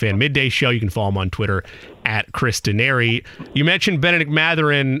join us on the Fan Midday Show. You can follow him on Twitter at Chris Denary. You mentioned Benedict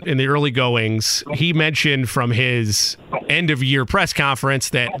Mather in the early goings. He mentioned from his end-of-year press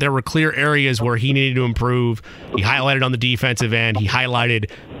conference that there were clear areas where he needed to improve. He highlighted on the defensive end. He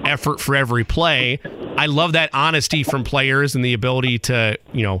highlighted effort for every play. I love that honesty from players and the ability to,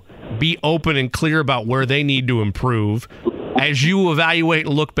 be open and clear about where they need to improve. As you evaluate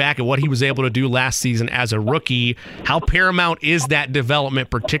and look back at what he was able to do last season as a rookie, how paramount is that development,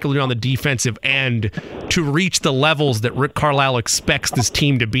 particularly on the defensive end, to reach the levels that Rick Carlisle expects this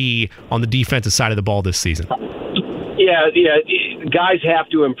team to be on the defensive side of the ball this season? Yeah. Guys have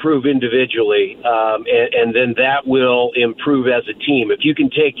to improve individually, and then that will improve as a team. If you can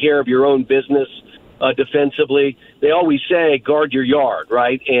take care of your own business defensively, they always say guard your yard,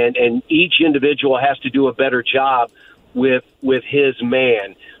 right? And each individual has to do a better job with his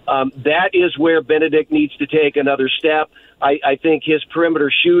man. That is where Benedict needs to take another step. I think his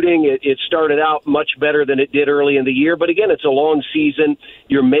perimeter shooting, it started out much better than it did early in the year. But again, it's a long season.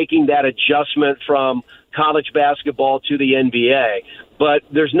 You're making that adjustment from college basketball to the NBA. But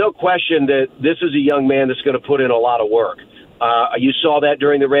there's no question that this is a young man that's going to put in a lot of work. You saw that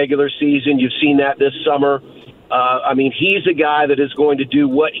during the regular season. You've seen that this summer. I mean, he's a guy that is going to do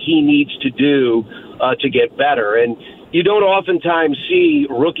what he needs to do to get better. And you don't oftentimes see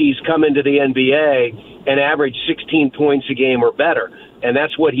rookies come into the NBA and average 16 points a game or better. And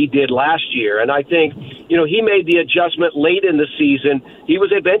that's what he did last year. And I think, he made the adjustment late in the season. He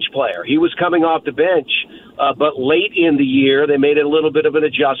was a bench player. He was coming off the bench. But late in the year, they made a little bit of an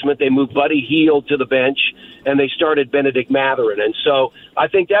adjustment. They moved Buddy Hield to the bench, and they started Benedict Mathurin. And so I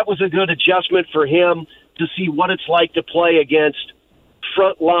think that was a good adjustment for him to see what it's like to play against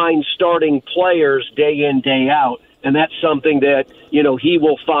frontline starting players day in, day out. And that's something that, he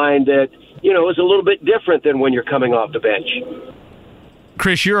will find that, is a little bit different than when you're coming off the bench.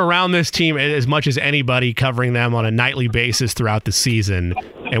 Chris, you're around this team as much as anybody, covering them on a nightly basis throughout the season.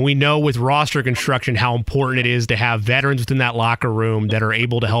 And we know with roster construction how important it is to have veterans within that locker room that are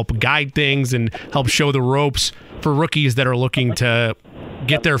able to help guide things and help show the ropes for rookies that are looking to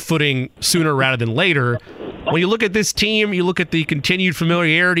get their footing sooner rather than later. When you look at this team, you look at the continued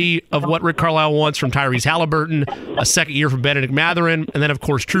familiarity of what Rick Carlisle wants from Tyrese Halliburton, a second year from Benedict Mathurin, and then, of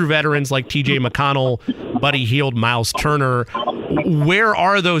course, true veterans like T.J. McConnell, Buddy Hield, Miles Turner. Where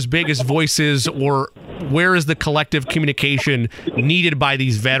are those biggest voices, or where is the collective communication needed by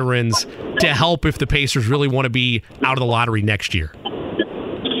these veterans to help if the Pacers really want to be out of the lottery next year?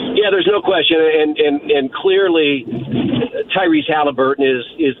 Yeah, there's no question, and clearly Tyrese Halliburton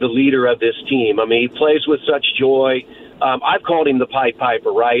is the leader of this team. I mean, he plays with such joy. I've called him the Pied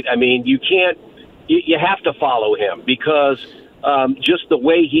Piper, right? I mean, you have to follow him because just the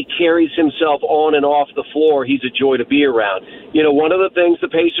way he carries himself on and off the floor, he's a joy to be around. One of the things the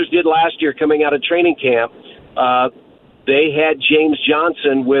Pacers did last year coming out of training camp, they had James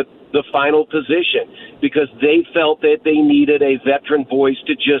Johnson with the final position because they felt that they needed a veteran voice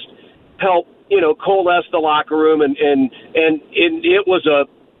to just help, coalesce the locker room. And it was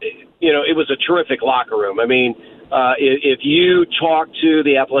a terrific locker room. I mean, if you talk to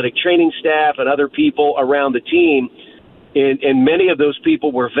the athletic training staff and other people around the team, and many of those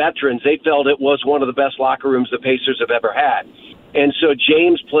people were veterans, they felt it was one of the best locker rooms the Pacers have ever had. And so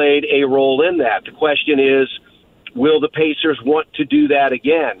James played a role in that. The question is, will the Pacers want to do that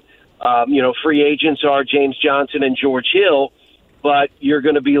again? Free agents are James Johnson and George Hill, but you're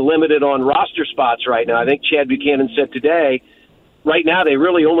going to be limited on roster spots right now. I think Chad Buchanan said today, right now they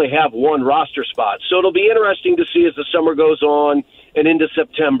really only have one roster spot. So it'll be interesting to see as the summer goes on and into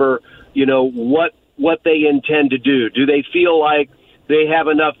September, what they intend to do. Do they feel like they have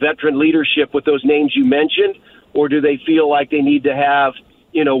enough veteran leadership with those names you mentioned, or do they feel like they need to have,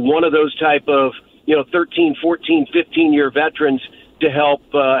 one of those type of, 13, 14, 15-year veterans to help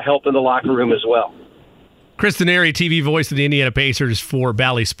in the locker room as well? Chris Denari, TV voice of the Indiana Pacers for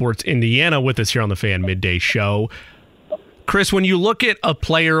Bally Sports Indiana, with us here on the Fan Midday Show. Chris, when you look at a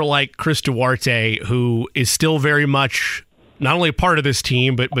player like Chris Duarte, who is still very much not only a part of this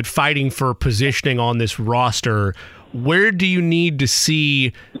team, but fighting for positioning on this roster, where do you need to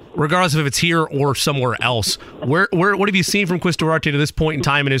see, regardless if it's here or somewhere else, what have you seen from Chris Duarte to this point in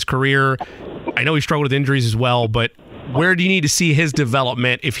time in his career? I know he struggled with injuries as well, but where do you need to see his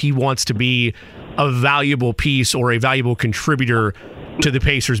development if he wants to be a valuable piece or a valuable contributor to the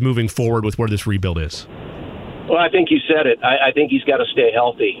Pacers moving forward with where this rebuild is? Well, I think you said it. I think he's got to stay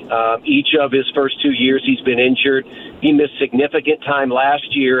healthy. Each of his first 2 years, he's been injured. He missed significant time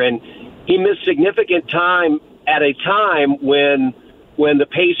last year, and he missed significant time at a time when the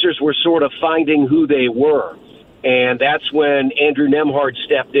Pacers were sort of finding who they were. And that's when Andrew Nembhard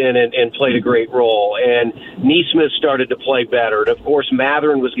stepped in and played a great role. And Nesmith started to play better. And, of course,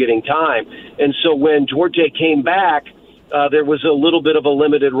 Mathurin was getting time. And so when Duarte came back, there was a little bit of a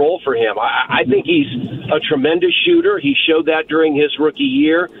limited role for him. I think he's a tremendous shooter. He showed that during his rookie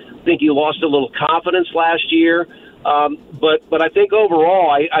year. I think he lost a little confidence last year. But I think overall,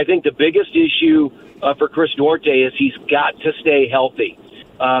 I think the biggest issue for Chris Duarte is he's got to stay healthy.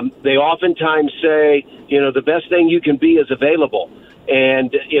 They oftentimes say, the best thing you can be is available.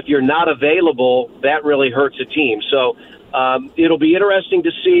 And if you're not available, that really hurts a team. So it'll be interesting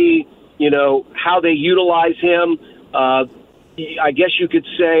to see, how they utilize him. I guess you could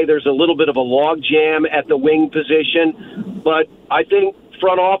say there's a little bit of a log jam at the wing position, but I think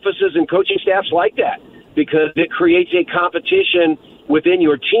front offices and coaching staffs like that because it creates a competition within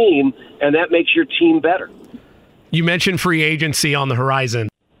your team, and that makes your team better. You mentioned free agency on the horizon.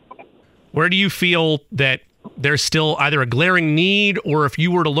 Where do you feel that there's still either a glaring need, or if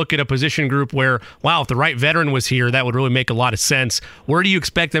you were to look at a position group where, wow, if the right veteran was here, that would really make a lot of sense, where do you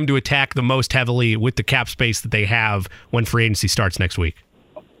expect them to attack the most heavily with the cap space that they have when free agency starts next week?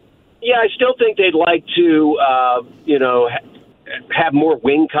 Yeah, I still think they'd like to, have more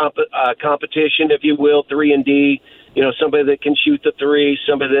wing competition, if you will, 3 and D. Somebody that can shoot the three,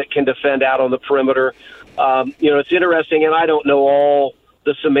 somebody that can defend out on the perimeter. It's interesting, and I don't know all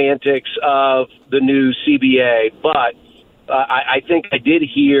the semantics of the new CBA, but I think I did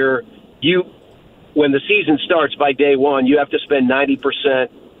hear when the season starts by day one, you have to spend 90%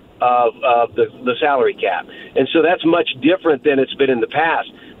 of the salary cap. And so that's much different than it's been in the past.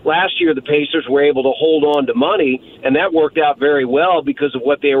 Last year, the Pacers were able to hold on to money, and that worked out very well because of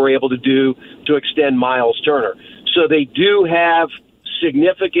what they were able to do to extend Miles Turner. So they do have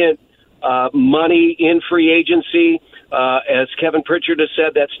significant money in free agency. As Kevin Pritchard has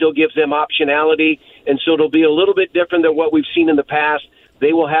said, that still gives them optionality, and so it'll be a little bit different than what we've seen in the past.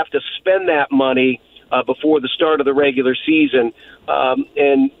 They will have to spend that money before the start of the regular season,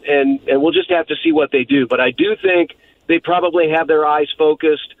 and we'll just have to see what they do. But I do think they probably have their eyes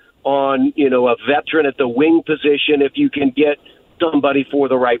focused on, a veteran at the wing position if you can get somebody for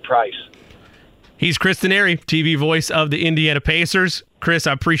the right price. He's Chris Denari, TV voice of the Indiana Pacers. Chris,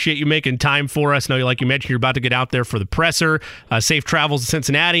 I appreciate you making time for us. I know, like you mentioned, you're about to get out there for the presser. Safe travels to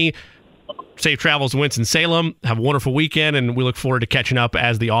Cincinnati. Safe travels to Winston-Salem. Have a wonderful weekend, and we look forward to catching up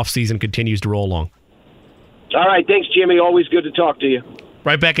as the offseason continues to roll along. All right. Thanks, Jimmy. Always good to talk to you.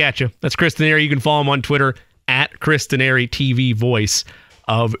 Right back at you. That's Chris Denari. You can follow him on Twitter at Chris Denari, TV voice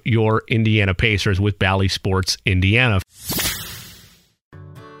of your Indiana Pacers with Bally Sports Indiana.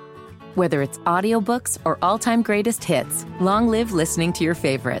 Whether it's audiobooks or all-time greatest hits, long live listening to your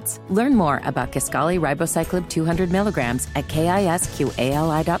favorites. Learn more about Kisqali Ribociclib 200 milligrams at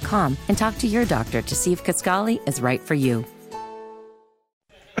KISQALI.com and talk to your doctor to see if Kisqali is right for you.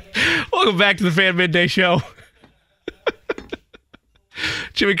 Welcome back to the Fan Midday Show.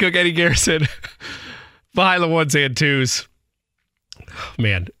 Jimmy Cook, Eddie Garrison, behind the ones and twos.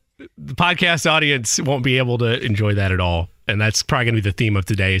 Man, the podcast audience won't be able to enjoy that at all. And that's probably going to be the theme of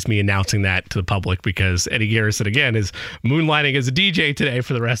today, is me announcing that to the public, because Eddie Garrison, again, is moonlighting as a DJ today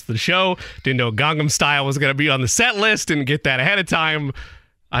for the rest of the show. Didn't know Gangnam Style was going to be on the set list, didn't get that ahead of time.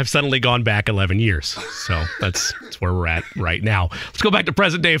 I've suddenly gone back 11 years. So that's where we're at right now. Let's go back to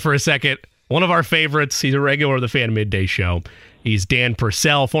present day for a second. One of our favorites, he's a regular of the Fan Midday Show. He's Dan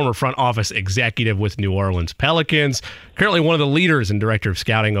Purcell, former front office executive with New Orleans Pelicans, currently one of the leaders and director of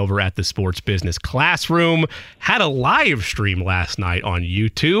scouting over at the Sports Business Classroom. Had a live stream last night on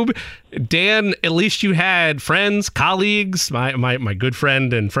YouTube. Dan, at least you had friends, colleagues. My good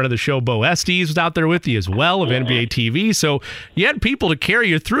friend and friend of the show, Bo Estes, was out there with you as well of NBA TV. So you had people to carry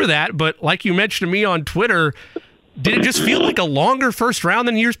you through that. But like you mentioned to me on Twitter, did it just feel like a longer first round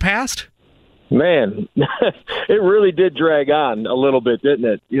than years past? Man, it really did drag on a little bit, didn't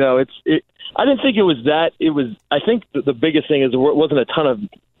it? I didn't think it was that. I think the biggest thing is there wasn't a ton of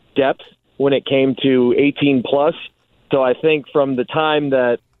depth when it came to 18 plus. So I think from the time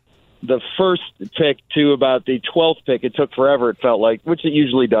that the first pick to about the 12th pick, it took forever, it felt like, which it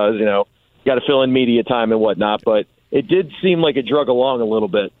usually does, you got to fill in media time and whatnot. But it did seem like it drug along a little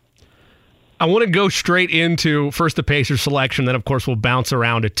bit. I want to go straight into first the Pacers selection, then of course we'll bounce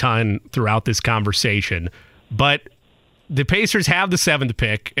around a ton throughout this conversation. But the Pacers have the 7th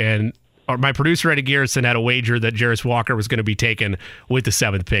pick, and my producer Eddie Garrison had a wager that Jarris Walker was going to be taken with the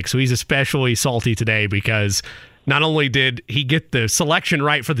 7th pick. So he's especially salty today because not only did he get the selection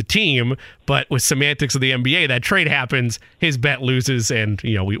right for the team, but with semantics of the NBA, that trade happens, his bet loses, and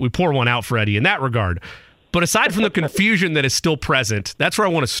we pour one out for Eddie in that regard. But aside from the confusion that is still present, that's where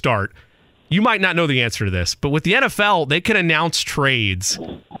I want to start. You might not know the answer to this, but with the NFL, they can announce trades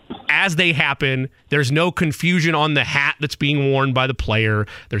as they happen. There's no confusion on the hat that's being worn by the player.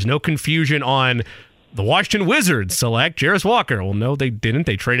 There's no confusion on the Washington Wizards select Jarris Walker. Well, no, they didn't.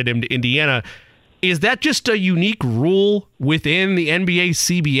 They traded him to Indiana. Is that just a unique rule within the NBA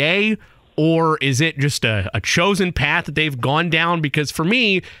CBA, or is it just a chosen path that they've gone down? Because for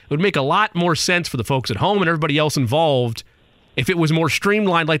me, it would make a lot more sense for the folks at home and everybody else involved if it was more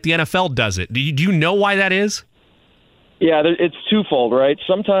streamlined like the NFL does it. Do you know why that is? Yeah, it's twofold, right?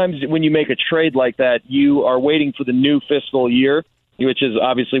 Sometimes when you make a trade like that, you are waiting for the new fiscal year, which is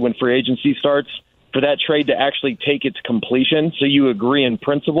obviously when free agency starts, for that trade to actually take its completion. So you agree in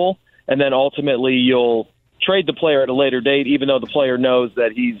principle, and then ultimately you'll trade the player at a later date, even though the player knows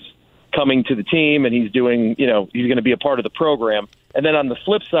that he's coming to the team and he's doing, he's going to be a part of the program. And then on the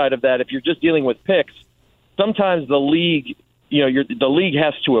flip side of that, if you're just dealing with picks, sometimes the league the league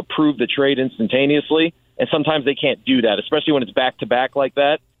has to approve the trade instantaneously, and sometimes they can't do that, especially when it's back-to-back like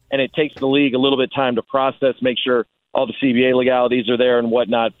that, and it takes the league a little bit of time to process, make sure all the CBA legalities are there and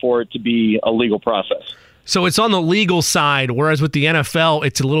whatnot for it to be a legal process. So it's on the legal side, whereas with the NFL,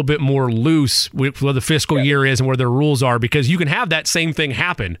 it's a little bit more loose with where the fiscal year is and where their rules are, because you can have that same thing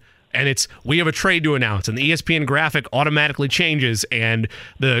happen. And it's, we have a trade to announce, and the ESPN graphic automatically changes, and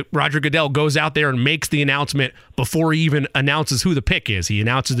the Roger Goodell goes out there and makes the announcement before he even announces who the pick is. He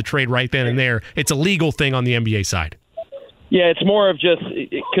announces the trade right then and there. It's a legal thing on the NBA side. Yeah, it's more of just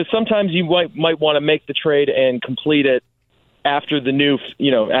because sometimes you might want to make the trade and complete it after the new,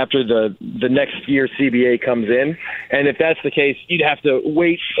 after the next year CBA comes in. And if that's the case, you'd have to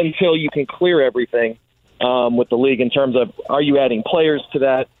wait until you can clear everything with the league in terms of, are you adding players to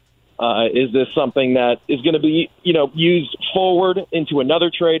that? Is this something that is going to be, used forward into another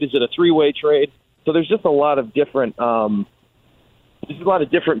trade? Is it a three-way trade? So there's just a lot of different,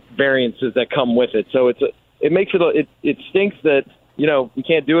 variances that come with it. So it makes it, it stinks that, you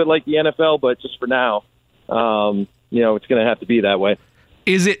can't do it like the NFL, but just for now, it's going to have to be that way.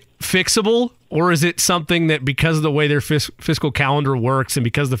 Is it fixable, or is it something that, because of the way their fiscal calendar works and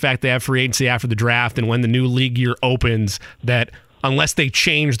because of the fact they have free agency after the draft and when the new league year opens, that unless they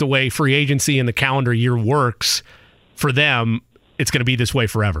change the way free agency and the calendar year works for them, it's going to be this way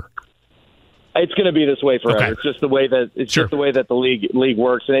forever? It's going to be this way forever. Okay. It's just the way that just the way that the league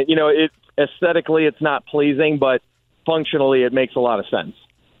works, and it aesthetically it's not pleasing, but functionally it makes a lot of sense.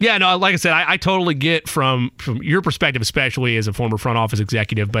 Yeah, no, like I said, I totally get from your perspective, especially as a former front office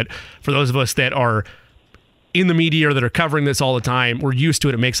executive, but for those of us that are in the media or that are covering this all the time, we're used to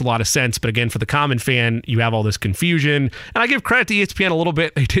it. It makes a lot of sense. But again, for the common fan, you have all this confusion. And I give credit to ESPN a little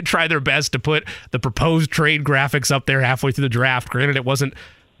bit. They did try their best to put the proposed trade graphics up there halfway through the draft. Granted, it wasn't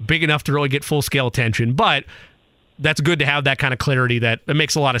big enough to really get full-scale attention, but that's good to have that kind of clarity. That it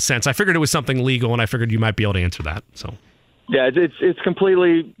makes a lot of sense. I figured it was something legal, and I figured you might be able to answer that. So, yeah, it's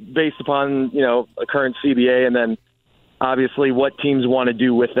completely based upon a current CBA, and then obviously what teams want to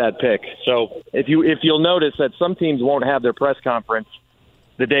do with that pick. So if you'll notice that some teams won't have their press conference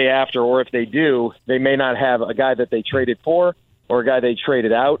the day after, or if they do, they may not have a guy that they traded for or a guy they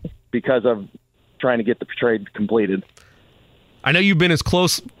traded out because of trying to get the trade completed. I know you've been as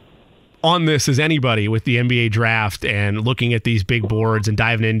close on this as anybody with the NBA draft and looking at these big boards and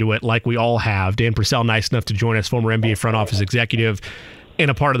diving into it like we all have. Dan Purcell, nice enough to join us, former NBA front office executive and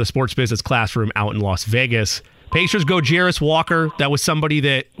a part of the sports business classroom out in Las Vegas. Pacers go Jarris Walker. That was somebody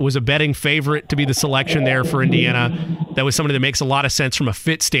that was a betting favorite to be the selection there for Indiana. That was somebody that makes a lot of sense from a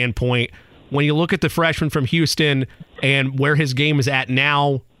fit standpoint. When you look at the freshman from Houston and where his game is at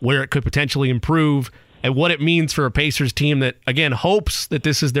now, where it could potentially improve, and what it means for a Pacers team that, again, hopes that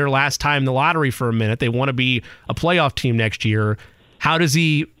this is their last time in the lottery for a minute. They want to be a playoff team next year. How does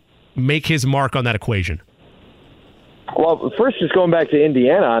he make his mark on that equation? Well, first, just going back to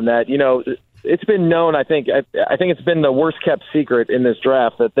Indiana on that, it's been known, I think it's been the worst kept secret in this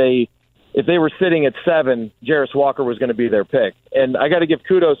draft that if they were sitting at 7, Jarris Walker was going to be their pick. And I got to give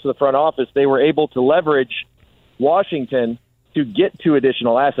kudos to the front office. They were able to leverage Washington to get 2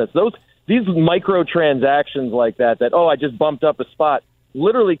 additional assets. These micro transactions like that, I just bumped up a spot,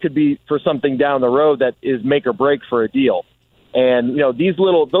 literally could be for something down the road that is make or break for a deal. And, those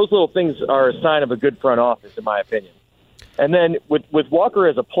little things are a sign of a good front office, in my opinion. And then with Walker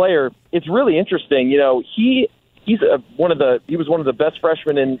as a player, it's really interesting. He was one of the best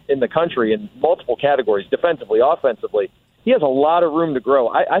freshmen in the country in multiple categories, defensively, offensively. He has a lot of room to grow.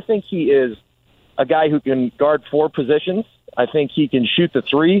 I think he is a guy who can guard 4 positions. I think he can shoot the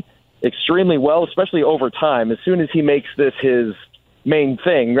 3 extremely well, especially over time. As soon as he makes this his main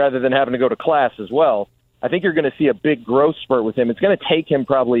thing, rather than having to go to class as well, I think you're going to see a big growth spurt with him. It's going to take him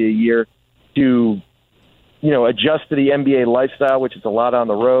probably a year to adjust to the NBA lifestyle, which is a lot on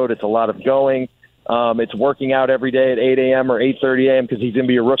the road. It's a lot of going. It's working out every day at 8 a.m. or 8:30 a.m. because he's going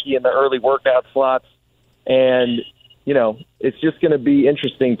to be a rookie in the early workout slots. And, it's just going to be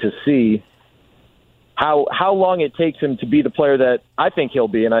interesting to see how long it takes him to be the player that I think he'll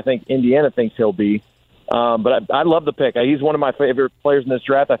be, and I think Indiana thinks he'll be. But I love the pick. He's one of my favorite players in this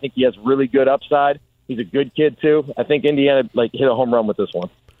draft. I think he has really good upside. He's a good kid, too. I think Indiana hit a home run with this one.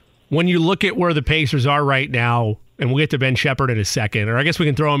 When you look at where the Pacers are right now, and we'll get to Ben Shepherd in a second, or I guess we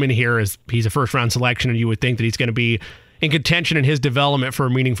can throw him in here as he's a first-round selection, and you would think that he's going to be in contention in his development for a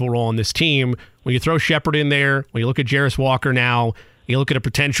meaningful role on this team. When you throw Shepherd in there, when you look at Jarris Walker now, you look at a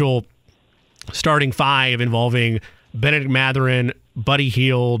potential starting 5 involving Benedict Mathurin, Buddy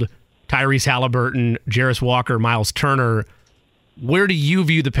Hield, Tyrese Halliburton, Jarris Walker, Miles Turner. Where do you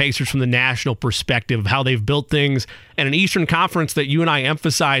view the Pacers from the national perspective of how they've built things, and an Eastern Conference that you and I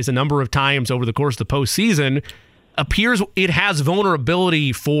emphasize a number of times over the course of the postseason appears it has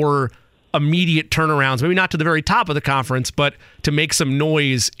vulnerability for immediate turnarounds, maybe not to the very top of the conference, but to make some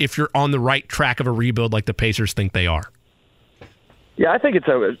noise if you're on the right track of a rebuild like the Pacers think they are? Yeah, I think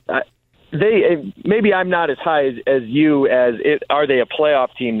maybe I'm not as high as you are they a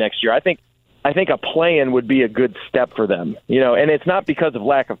playoff team next year? I think a play-in would be a good step for them, and it's not because of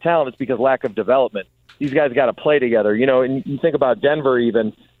lack of talent, it's because lack of development. These guys got to play together, and you think about Denver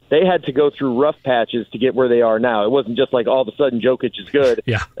even, they had to go through rough patches to get where they are now. It wasn't just like all of a sudden Jokic is good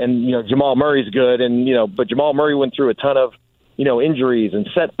and, Jamal Murray's good but Jamal Murray went through a ton of, injuries and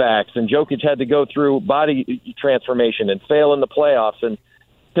setbacks, and Jokic had to go through body transformation and fail in the playoffs. And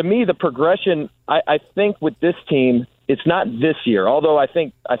to me, the progression, I think with this team, it's not this year, although I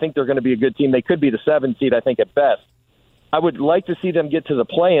think they're going to be a good team. They could be the 7th seed, I think, at best. I would like to see them get to the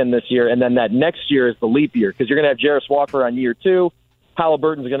play-in this year, and then that next year is the leap year, because you're going to have Jarris Walker on year 2.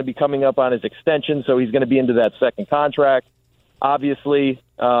 Halliburton's going to be coming up on his extension, so he's going to be into that second contract. Obviously,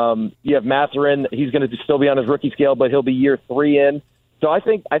 you have Mathurin. He's going to still be on his rookie scale, but he'll be year 3 in. So I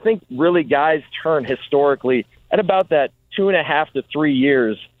think really guys turn historically at about that 2.5 to 3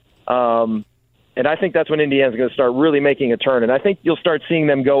 years. And I think that's when Indiana's going to start really making a turn. And I think you'll start seeing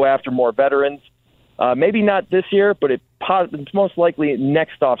them go after more veterans. Maybe not this year, but it's most likely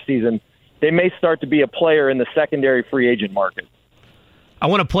next offseason. They may start to be a player in the secondary free agent market. I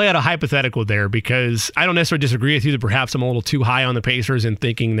want to play out a hypothetical there because I don't necessarily disagree with you that perhaps I'm a little too high on the Pacers in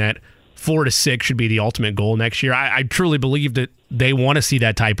thinking that 4 to 6 should be the ultimate goal next year. I truly believe that they want to see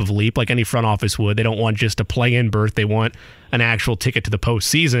that type of leap like any front office would. They don't want just a play-in berth. They want an actual ticket to the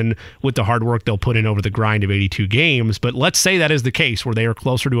postseason with the hard work they'll put in over the grind of 82 games. But let's say that is the case where they are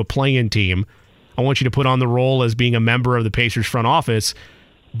closer to a play-in team. I want you to put on the role as being a member of the Pacers front office.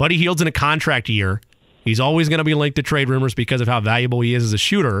 Buddy Hield's in a contract year. He's always going to be linked to trade rumors because of how valuable he is as a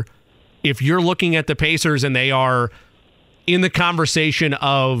shooter. If you're looking at the Pacers and they are in the conversation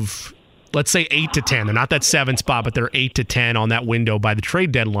of, let's say, 8 to 10, they're not that 7 spot, but they're 8 to 10 on that window by the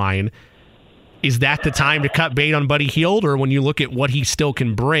trade deadline, is that the time to cut bait on Buddy Hield? Or when you look at what he still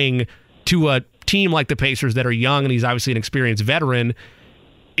can bring to a team like the Pacers that are young and he's obviously an experienced veteran,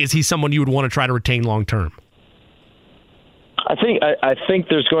 is he someone you would want to try to retain long term? I think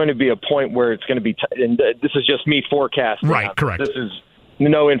there's going to be a point where it's going to be, and this is just me forecasting. Right, correct. This is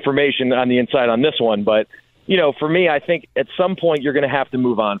no information on the inside on this one, but for me, I think at some point you're going to have to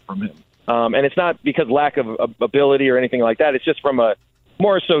move on from him, and it's not because lack of ability or anything like that. It's just from a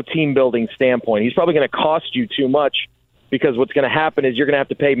more so team building standpoint. He's probably going to cost you too much because what's going to happen is you're going to have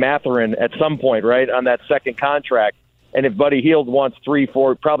to pay Mathurin at some point, right, on that second contract. And if Buddy Hield wants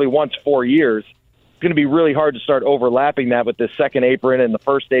 3-4, probably wants 4 years. Going to be really hard to start overlapping that with the second apron and the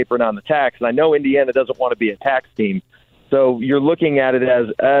first apron on the tax. And I know Indiana doesn't want to be a tax team. So you're looking at it as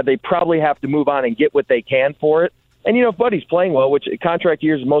they probably have to move on and get what they can for it. And, if Buddy's playing well, which contract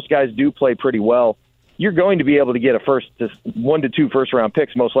years most guys do play pretty well, you're going to be able to get 1 to 2 first-round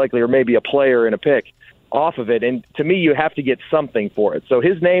picks most likely, or maybe a player and a pick off of it. And to me, you have to get something for it. So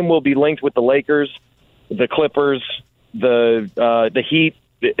his name will be linked with the Lakers, the Clippers, the Heat.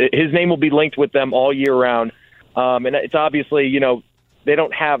 His name will be linked with them all year round. And it's obviously, they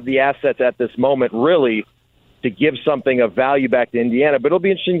don't have the assets at this moment really to give something of value back to Indiana, but it'll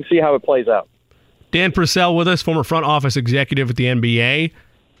be interesting to see how it plays out. Dan Purcell with us, former front office executive at the NBA,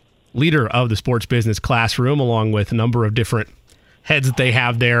 leader of the sports business classroom, along with a number of different heads that they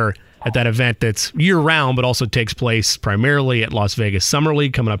have there at that event that's year-round, but also takes place primarily at Las Vegas Summer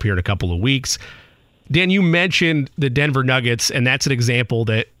League coming up here in a couple of weeks. Dan, you mentioned the Denver Nuggets, and that's an example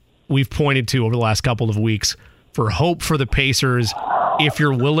that we've pointed to over the last couple of weeks for hope for the Pacers if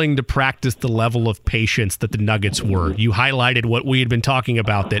you're willing to practice the level of patience that the Nuggets were. You highlighted what we had been talking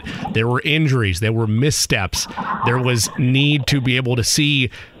about, that there were injuries, there were missteps, there was need to be able to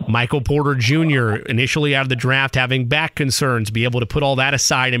see Michael Porter Jr. initially out of the draft having back concerns, be able to put all that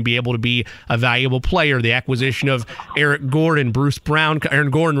aside and be able to be a valuable player. The acquisition of Aaron Gordon, Bruce Brown coming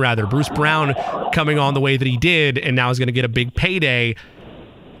on the way that he did, and now is going to get a big payday.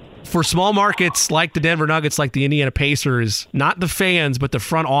 For small markets like the Denver Nuggets, like the Indiana Pacers, not the fans, but the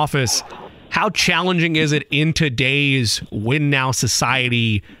front office, how challenging is it in today's win-now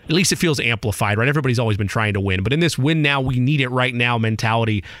society? At least it feels amplified, right? Everybody's always been trying to win. But in this win-now, we need it right now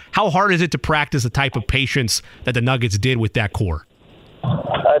mentality, how hard is it to practice the type of patience that the Nuggets did with that core?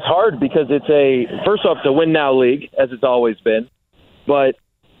 It's hard because first off, it's a win-now league, as it's always been. But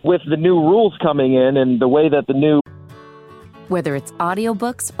with the new rules coming in and the way that the new... Whether it's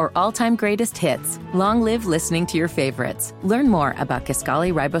audiobooks or all-time greatest hits, long live listening to your favorites. Learn more about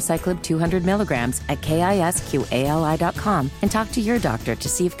Kisqali Ribociclib 200 milligrams at KISQALI.com and talk to your doctor to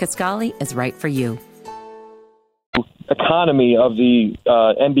see if Kisqali is right for you. economy of the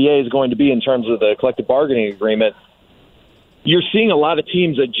NBA is going to be in terms of the collective bargaining agreement, you're seeing a lot of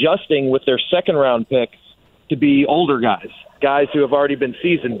teams adjusting with their second-round picks to be older guys who have already been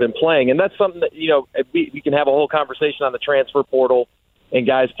seasoned, been playing. And that's something that, we can have a whole conversation on the transfer portal and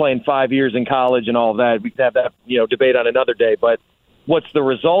guys playing 5 years in college and all of that. We can have that, debate on another day. But what's the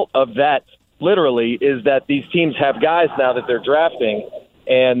result of that, literally, is that these teams have guys now that they're drafting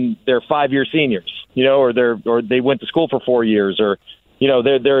and they're 5-year seniors, or they went to school for 4 years, or,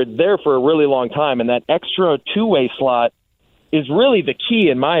 they're there for a really long time. And that extra two-way slot is really the key,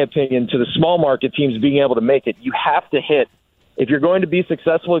 in my opinion, to the small market teams being able to make it. You have to hit. If you're going to be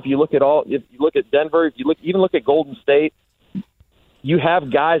successful, if you look at Denver, if you even look at Golden State, you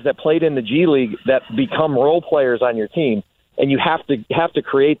have guys that played in the G League that become role players on your team, and you have to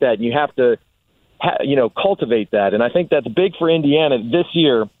create that, and you have to cultivate that. And I think that's big for Indiana this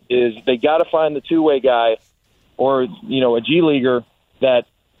year. Is they got to find the two-way guy, or a G leaguer that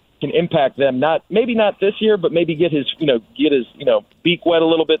can impact them. Maybe not this year, but maybe get his beak wet a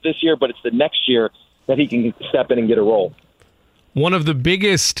little bit this year. But it's the next year that he can step in and get a role. One of the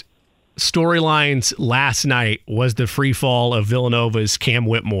biggest storylines last night was the free fall of Villanova's Cam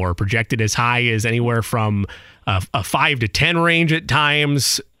Whitmore, projected as high as anywhere from a 5 to 10 range at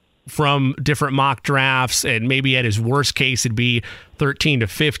times from different mock drafts, and maybe at his worst case it'd be 13 to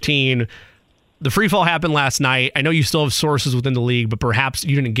 15. The free fall happened last night. I know you still have sources within the league, but perhaps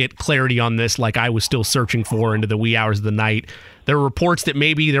you didn't get clarity on this like I was still searching for into the wee hours of the night. There were reports that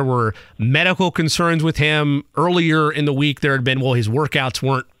maybe there were medical concerns with him. Earlier in the week, there had been, his workouts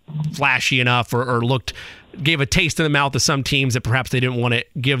weren't flashy enough or gave a taste in the mouth of some teams that perhaps they didn't want to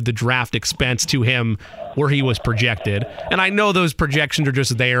give the draft expense to him where he was projected. And I know those projections are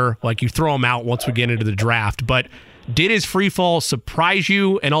just there, like you throw them out once we get into the draft. But did his free fall surprise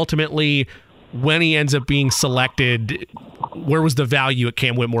you? And ultimately, when he ends up being selected, where was the value at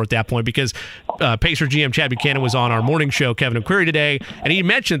Cam Whitmore at that point? Because Pacer GM Chad Buchanan was on our morning show, Kevin and Query, today, and he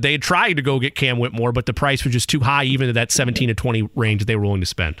mentioned they had tried to go get Cam Whitmore, but the price was just too high, even to that 17 to 20 range that they were willing to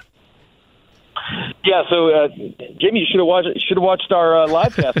spend. Yeah, so Jamie, you should have watched our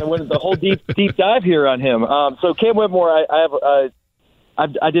live cast. I went into the whole deep dive here on him. So Cam Whitmore,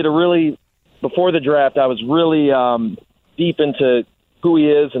 I did a really, before the draft, I was really deep into who he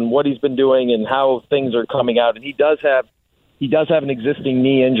is and what he's been doing and how things are coming out. And he does have an existing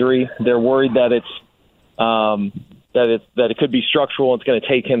knee injury. They're worried that it could be structural and it's going to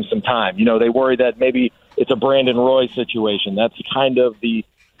take him some time. They worry that maybe it's a Brandon Roy situation. That's kind of the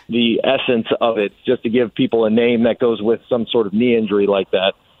essence of it, just to give people a name that goes with some sort of knee injury like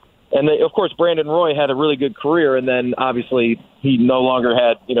that. And of course, Brandon Roy had a really good career, and then obviously he no longer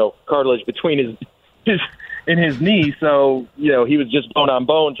had cartilage between his knee, so he was just bone on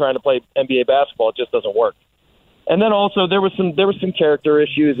bone trying to play NBA basketball. It just doesn't work. And then also there was some character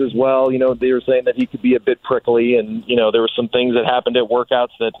issues as well. They were saying that he could be a bit prickly, and there were some things that happened at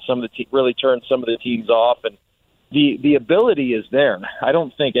workouts that some of the really turned some of the teams off. And the ability is there. I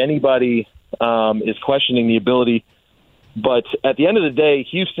don't think anybody is questioning the ability. But at the end of the day,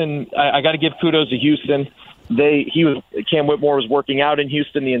 Houston, I got to give kudos to Houston. Cam Whitmore was working out in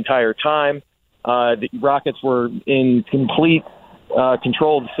Houston the entire time. The Rockets were in complete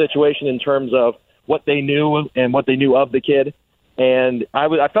control of the situation in terms of what they knew and what they knew of the kid. And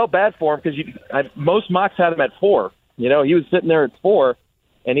I felt bad for him because most mocks had him at 4. He was sitting there at 4,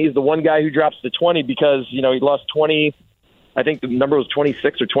 and he's the one guy who drops to 20 because, he lost 20, I think the number was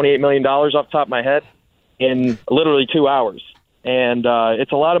 26 or $28 million off the top of my head in literally 2 hours. And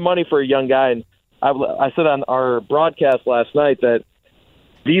it's a lot of money for a young guy. And I said on our broadcast last night that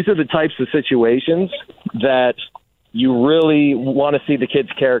these are the types of situations that you really want to see the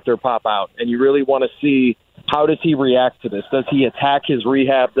kid's character pop out, and you really want to see how does he react to this. Does he attack his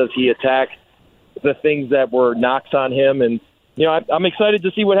rehab? Does he attack the things that were knocks on him? And I'm excited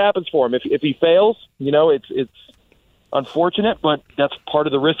to see what happens for him. If he fails, it's unfortunate, but that's part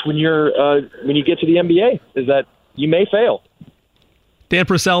of the risk when you get to the NBA is that you may fail. Dan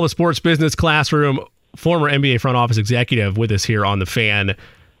Purcell, the Sports Business Classroom, former NBA front office executive, with us here on The Fan.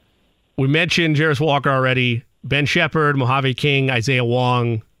 We mentioned Jarris Walker already. Ben Shepherd, Mojave King, Isaiah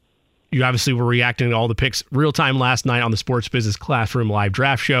Wong. You obviously were reacting to all the picks real time last night on the Sports Business Classroom live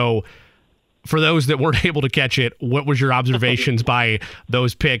draft show. For those that weren't able to catch it, what was your observations by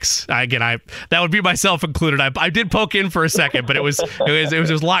those picks? Again, that would be myself included. I did poke in for a second, but it was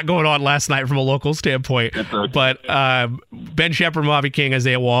a lot going on last night from a local standpoint. But Ben Shepherd, Mojave King,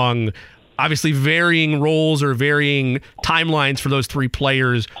 Isaiah Wong, obviously varying roles or varying timelines for those three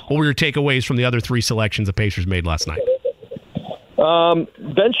players. What were your takeaways from the other three selections the Pacers made last night?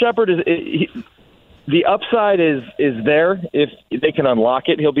 Ben Shepherd the upside is there if they can unlock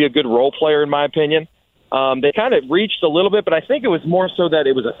it. He'll be a good role player, in my opinion. They kind of reached a little bit, but I think it was more so that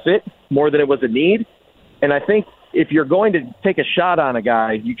it was a fit more than it was a need. And I think if you're going to take a shot on a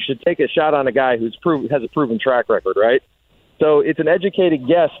guy, you should take a shot on a guy who's has a proven track record, right? So it's an educated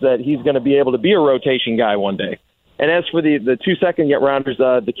guess that he's going to be able to be a rotation guy one day. And as for the 2 second-rounders,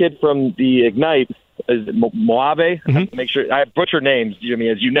 the kid from the Ignite, is it Mojave? I have to make sure I butcher names, Jimmy,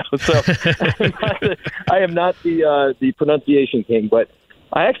 as you know. So I am not the pronunciation king, but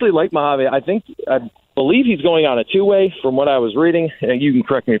I actually like Mojave. I believe he's going on a two-way from what I was reading. And you can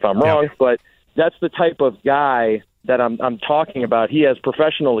correct me if I'm wrong, but that's the type of guy that I'm talking about. He has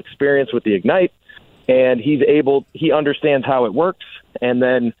professional experience with the Ignite, and he understands how it works. And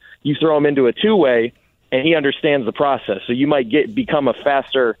then you throw him into a two-way, and he understands the process. So you might become a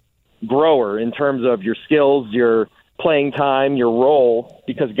faster grower in terms of your skills, your playing time, your role,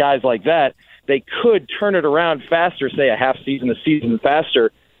 because guys like that, they could turn it around faster, say a half season, a season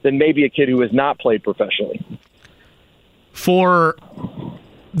faster than maybe a kid who has not played professionally. For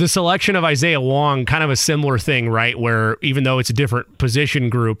the selection of Isaiah Wong, kind of a similar thing, right? Where even though it's a different position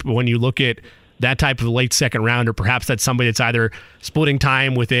group, when you look at that type of late second rounder, perhaps that's somebody that's either splitting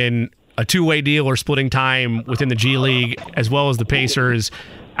time within a two-way deal or splitting time within the G League as well as the Pacers.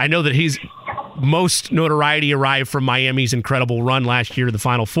 I know that he's most notoriety arrived from Miami's incredible run last year to the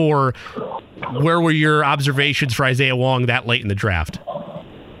Final Four. Where were your observations for Isaiah Wong that late in the draft?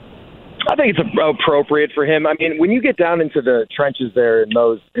 I think it's appropriate for him. I mean, when you get down into the trenches there in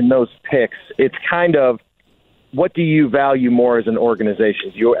those picks, it's kind of what do you value more as an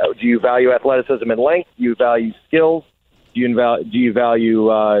organization? Do you value athleticism and length? Do you value skills? Do you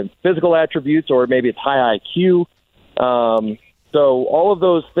value physical attributes, or maybe it's high IQ? So all of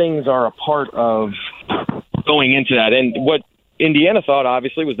those things are a part of going into that. And what Indiana thought,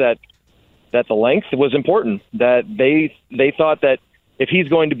 obviously, was that the length was important, that they thought that if he's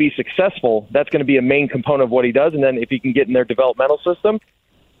going to be successful, that's going to be a main component of what he does. And then if he can get in their developmental system,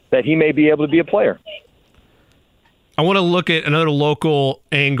 that he may be able to be a player. I want to look at another local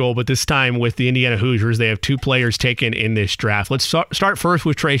angle, but this time with the Indiana Hoosiers. They have two players taken in this draft. Let's start first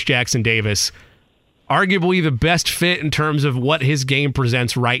with Trayce Jackson-Davis. Arguably the best fit in terms of what his game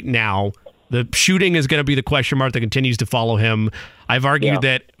presents right now. The shooting is going to be the question mark that continues to follow him. I've argued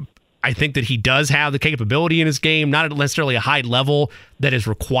that I think that he does have the capability in his game, not necessarily a high level that is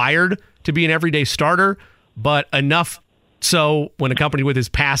required to be an everyday starter, but enough so when accompanied with his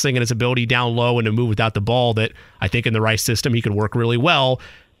passing and his ability down low and to move without the ball, that I think in the right system he could work really well.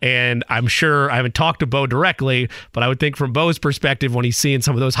 And I'm sure, I haven't talked to Bo directly, but I would think from Bo's perspective, when he's seeing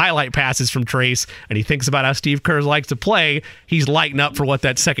some of those highlight passes from Trayce and he thinks about how Steve Kerr likes to play, he's lighting up for what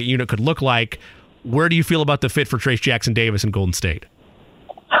that second unit could look like. Where do you feel about the fit for Trayce Jackson-Davis in Golden State?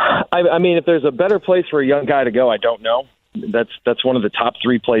 I mean, if there's a better place for a young guy to go, I don't know. That's one of the top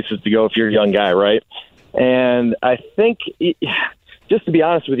three places to go if you're a young guy, right? And I think, just to be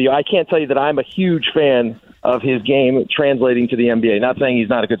honest with you, I can't tell you that I'm a huge fan of his game translating to the NBA. Not saying he's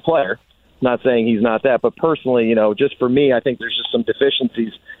not a good player, not saying he's not that, but personally, just for me, I think there's just some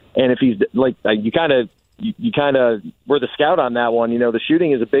deficiencies. And if he's like, you kind of were the scout on that one. The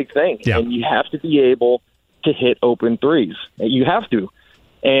shooting is a big thing, and you have to be able to hit open threes. You have to.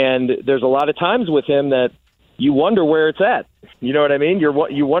 And there's a lot of times with him that you wonder where it's at. You know what I mean?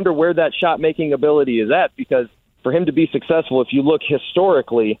 You wonder where that shot-making ability is at, because for him to be successful, if you look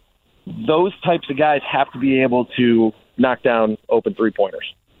historically, those types of guys have to be able to knock down open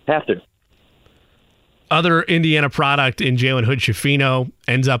three-pointers. Have to. Other Indiana product in Jalen Hood-Schifino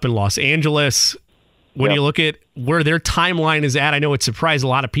ends up in Los Angeles. When you look at where their timeline is at, I know it surprised a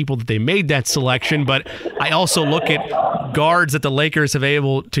lot of people that they made that selection, but I also look at guards that the Lakers have been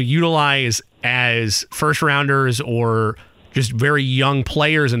able to utilize as first-rounders or just very young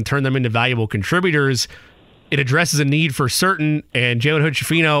players and turn them into valuable contributors. It addresses a need for certain, and Jalen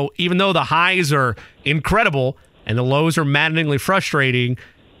Hood-Schifino, even though the highs are incredible and the lows are maddeningly frustrating,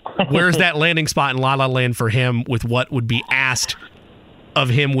 where's that landing spot in La La Land for him with what would be asked of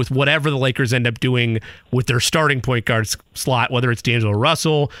him with whatever the Lakers end up doing with their starting point guard slot, whether it's D'Angelo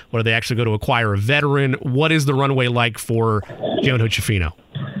Russell, whether they actually go to acquire a veteran? What is the runway like for Jalen Hood-Schifino?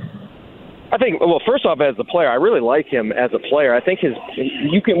 I think, well, first off, as a player, I really like him as a player. I think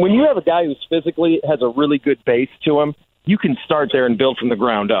when you have a guy who's physically has a really good base to him, you can start there and build from the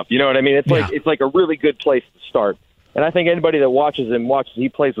ground up. You know what I mean? It's like a really good place to start. And I think anybody that watches him, he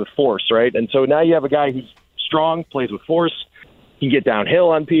plays with force, right? And so now you have a guy who's strong, plays with force, can get downhill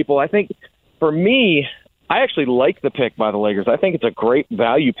on people. I think for me, I actually like the pick by the Lakers. I think it's a great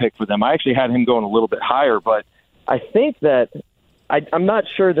value pick for them. I actually had him going a little bit higher, but I think that I'm not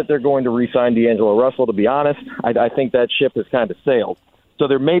sure that they're going to re-sign D'Angelo Russell, to be honest. I think that ship has kind of sailed. So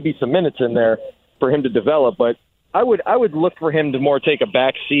there may be some minutes in there for him to develop, but I would look for him to more take a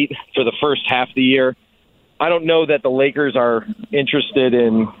back seat for the first half of the year. I don't know that the Lakers are interested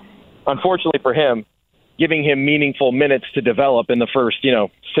in, unfortunately for him, giving him meaningful minutes to develop in the first,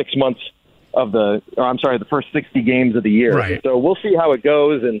 6 months the first 60 games of the year. Right. So we'll see how it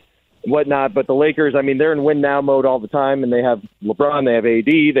goes and whatnot. But the Lakers, they're in win now mode all the time, and they have LeBron, they have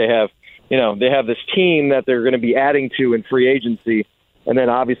AD, they have this team that they're going to be adding to in free agency. And then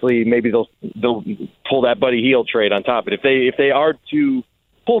obviously maybe they'll pull that Buddy Hield trade on top of it. If they are to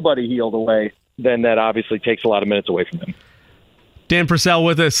pull Buddy Hield away, then that obviously takes a lot of minutes away from him. Dan Purcell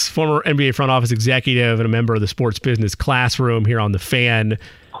with us, former NBA front office executive and a member of the Sports Business Classroom here on The Fan.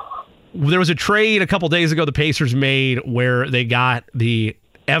 There was a trade a couple days ago the Pacers made where they got the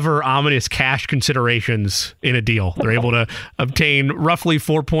ever ominous cash considerations in a deal. They're able to obtain roughly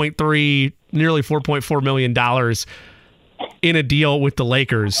 $4.3, nearly $4.4 million in a deal with the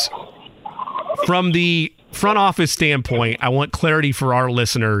Lakers. From the front office standpoint, I want clarity for our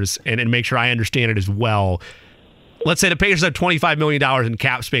listeners and make sure I understand it as well. Let's say the Pacers have $25 million in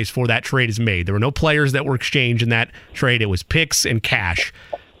cap space before that trade is made. There were no players that were exchanged in that trade. It was picks and cash.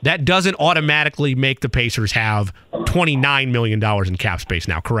 That doesn't automatically make the Pacers have $29 million in cap space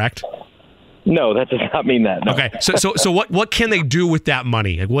now, correct? No, that does not mean that. No. Okay, so what can they do with that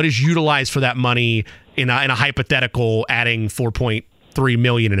money? Like, what is utilized for that money in a hypothetical adding $4.3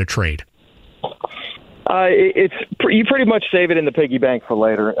 million in a trade? You pretty much save it in the piggy bank for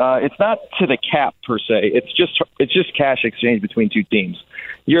later. It's not to the cap per se. It's just cash exchange between two teams.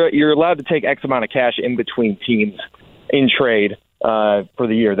 You're allowed to take X amount of cash in between teams in trade for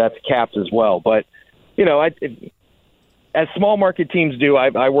the year. That's capped as well. But as small market teams do,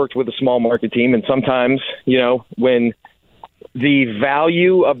 I worked with a small market team, and sometimes when the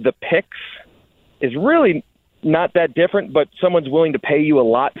value of the picks is really not that different, but someone's willing to pay you a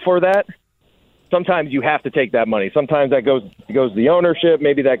lot for that, sometimes you have to take that money. Sometimes that goes to the ownership.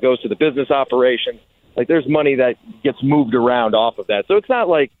 Maybe that goes to the business operation. Like, there's money that gets moved around off of that. So it's not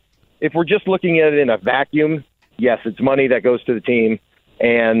like, if we're just looking at it in a vacuum, yes, it's money that goes to the team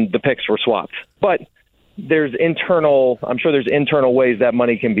and the picks were swapped. But I'm sure there's internal ways that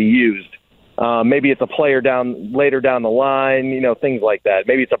money can be used. Maybe it's a player later down the line, things like that.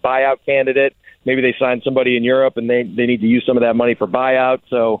 Maybe it's a buyout candidate. Maybe they signed somebody in Europe and they need to use some of that money for buyout.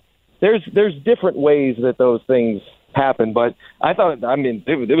 So there's different ways that those things happen. But I thought,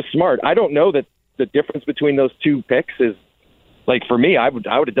 it was smart. I don't know that the difference between those two picks is, like, for me, I would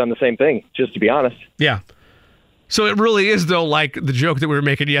have done the same thing, just to be honest. Yeah. So it really is, though, like the joke that we were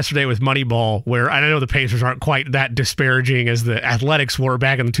making yesterday with Moneyball, where I know the Pacers aren't quite that disparaging as the Athletics were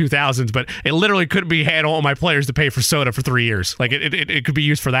back in the 2000s, but it literally could be, hey, I don't want my players to pay for soda for 3 years. Like, it could be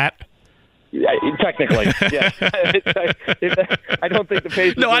used for that. Yeah, technically, yeah. I don't think the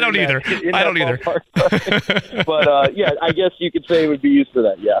Pacers. No, I don't either. I don't either. But yeah, I guess you could say it would be used for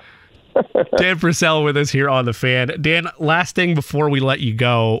that. Yeah. Dan Purcell with us here on The Fan. Dan, last thing before we let you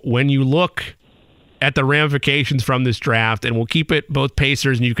go, when you look at the ramifications from this draft, and we'll keep it both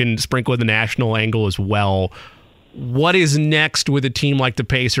Pacers, and you can sprinkle in the national angle as well. What is next with a team like the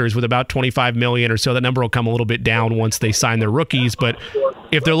Pacers with about $25 million or so? That number will come a little bit down once they sign their rookies. But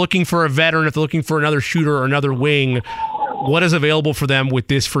if they're looking for a veteran, if they're looking for another shooter or another wing, what is available for them with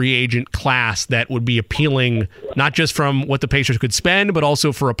this free agent class that would be appealing, not just from what the Pacers could spend, but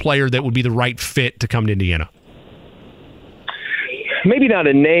also for a player that would be the right fit to come to Indiana? Maybe not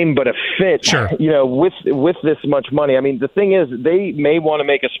a name, but a fit. Sure. With this much money. I mean, the thing is, they may want to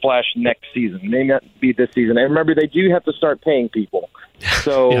make a splash next season. It may not be this season. And remember, they do have to start paying people.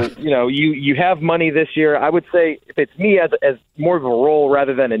 So, yeah. You have money this year. I would say, if it's me as more of a role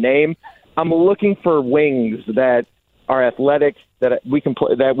rather than a name, I'm looking for wings that are athletic, that we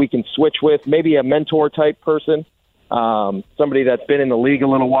can switch with. Maybe a mentor type person, somebody that's been in the league a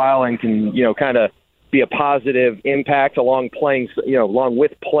little while and can kind of be a positive impact along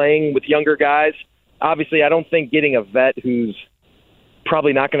with playing with younger guys. Obviously, I don't think getting a vet who's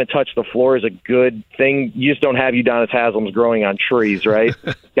probably not going to touch the floor is a good thing. You just don't have Udonis Haslem's growing on trees, right?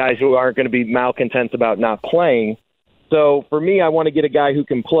 Guys who aren't going to be malcontent about not playing. So for me, I want to get a guy who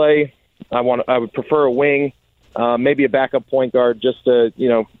can play. I would prefer a wing, maybe a backup point guard, just to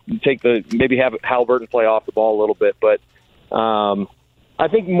maybe have Halliburton play off the ball a little bit, but. I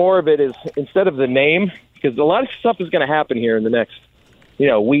think more of it is, instead of the name, because a lot of stuff is going to happen here in the next,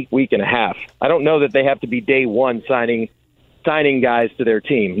 week and a half. I don't know that they have to be day one signing guys to their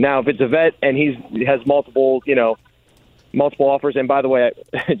team. Now, if it's a vet and he has multiple offers, and by the way,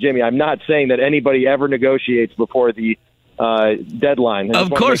 Jimmy, I'm not saying that anybody ever negotiates before the deadline. Of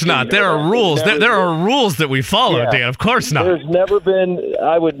course not. There are rules. There are rules that we follow, Dan. Of course not. There's never been.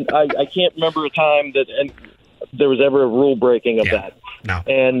 I can't remember a time that there was ever a rule breaking of that. No.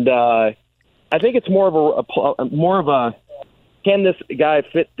 And I think it's more of a can this guy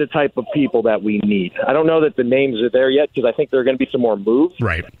fit the type of people that we need? I don't know that the names are there yet because I think there are going to be some more moves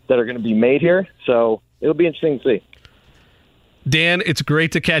that are going to be made here. So it'll be interesting to see. Dan, it's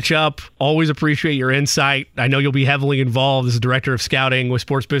great to catch up. Always appreciate your insight. I know you'll be heavily involved as a director of scouting with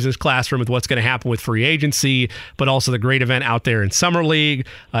Sports Business Classroom with what's going to happen with free agency, but also the great event out there in Summer League.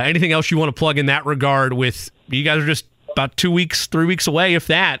 Anything else you want to plug in that regard with you guys are just about 3 weeks away, if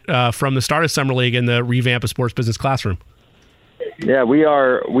that, from the start of Summer League and the revamp of Sports Business Classroom. Yeah, we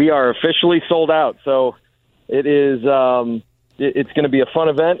are officially sold out. So it is it's going to be a fun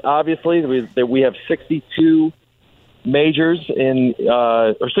event. Obviously, we have 62 majors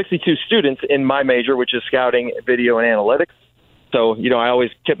or 62 students in my major, which is scouting, video, and analytics. So I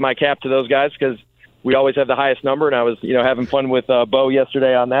always tip my cap to those guys because we always have the highest number. And I was having fun with Bo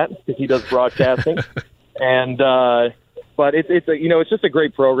yesterday on that because he does broadcasting. And but it's just a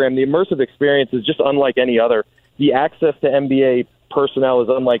great program. The immersive experience is just unlike any other. The access to NBA personnel is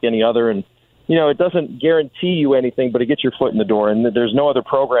unlike any other, and it doesn't guarantee you anything, but it gets your foot in the door. And there's no other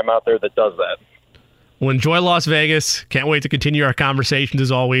program out there that does that. Well, enjoy Las Vegas. Can't wait to continue our conversations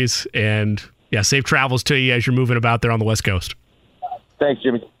as always. And safe travels to you as you're moving about there on the West Coast. Thanks,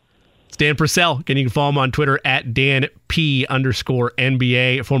 Jimmy. It's Dan Purcell. Again, you can follow him on Twitter at DanP_NBA,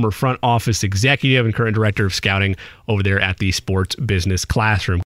 former front office executive and current director of scouting over there at the Sports Business Classroom.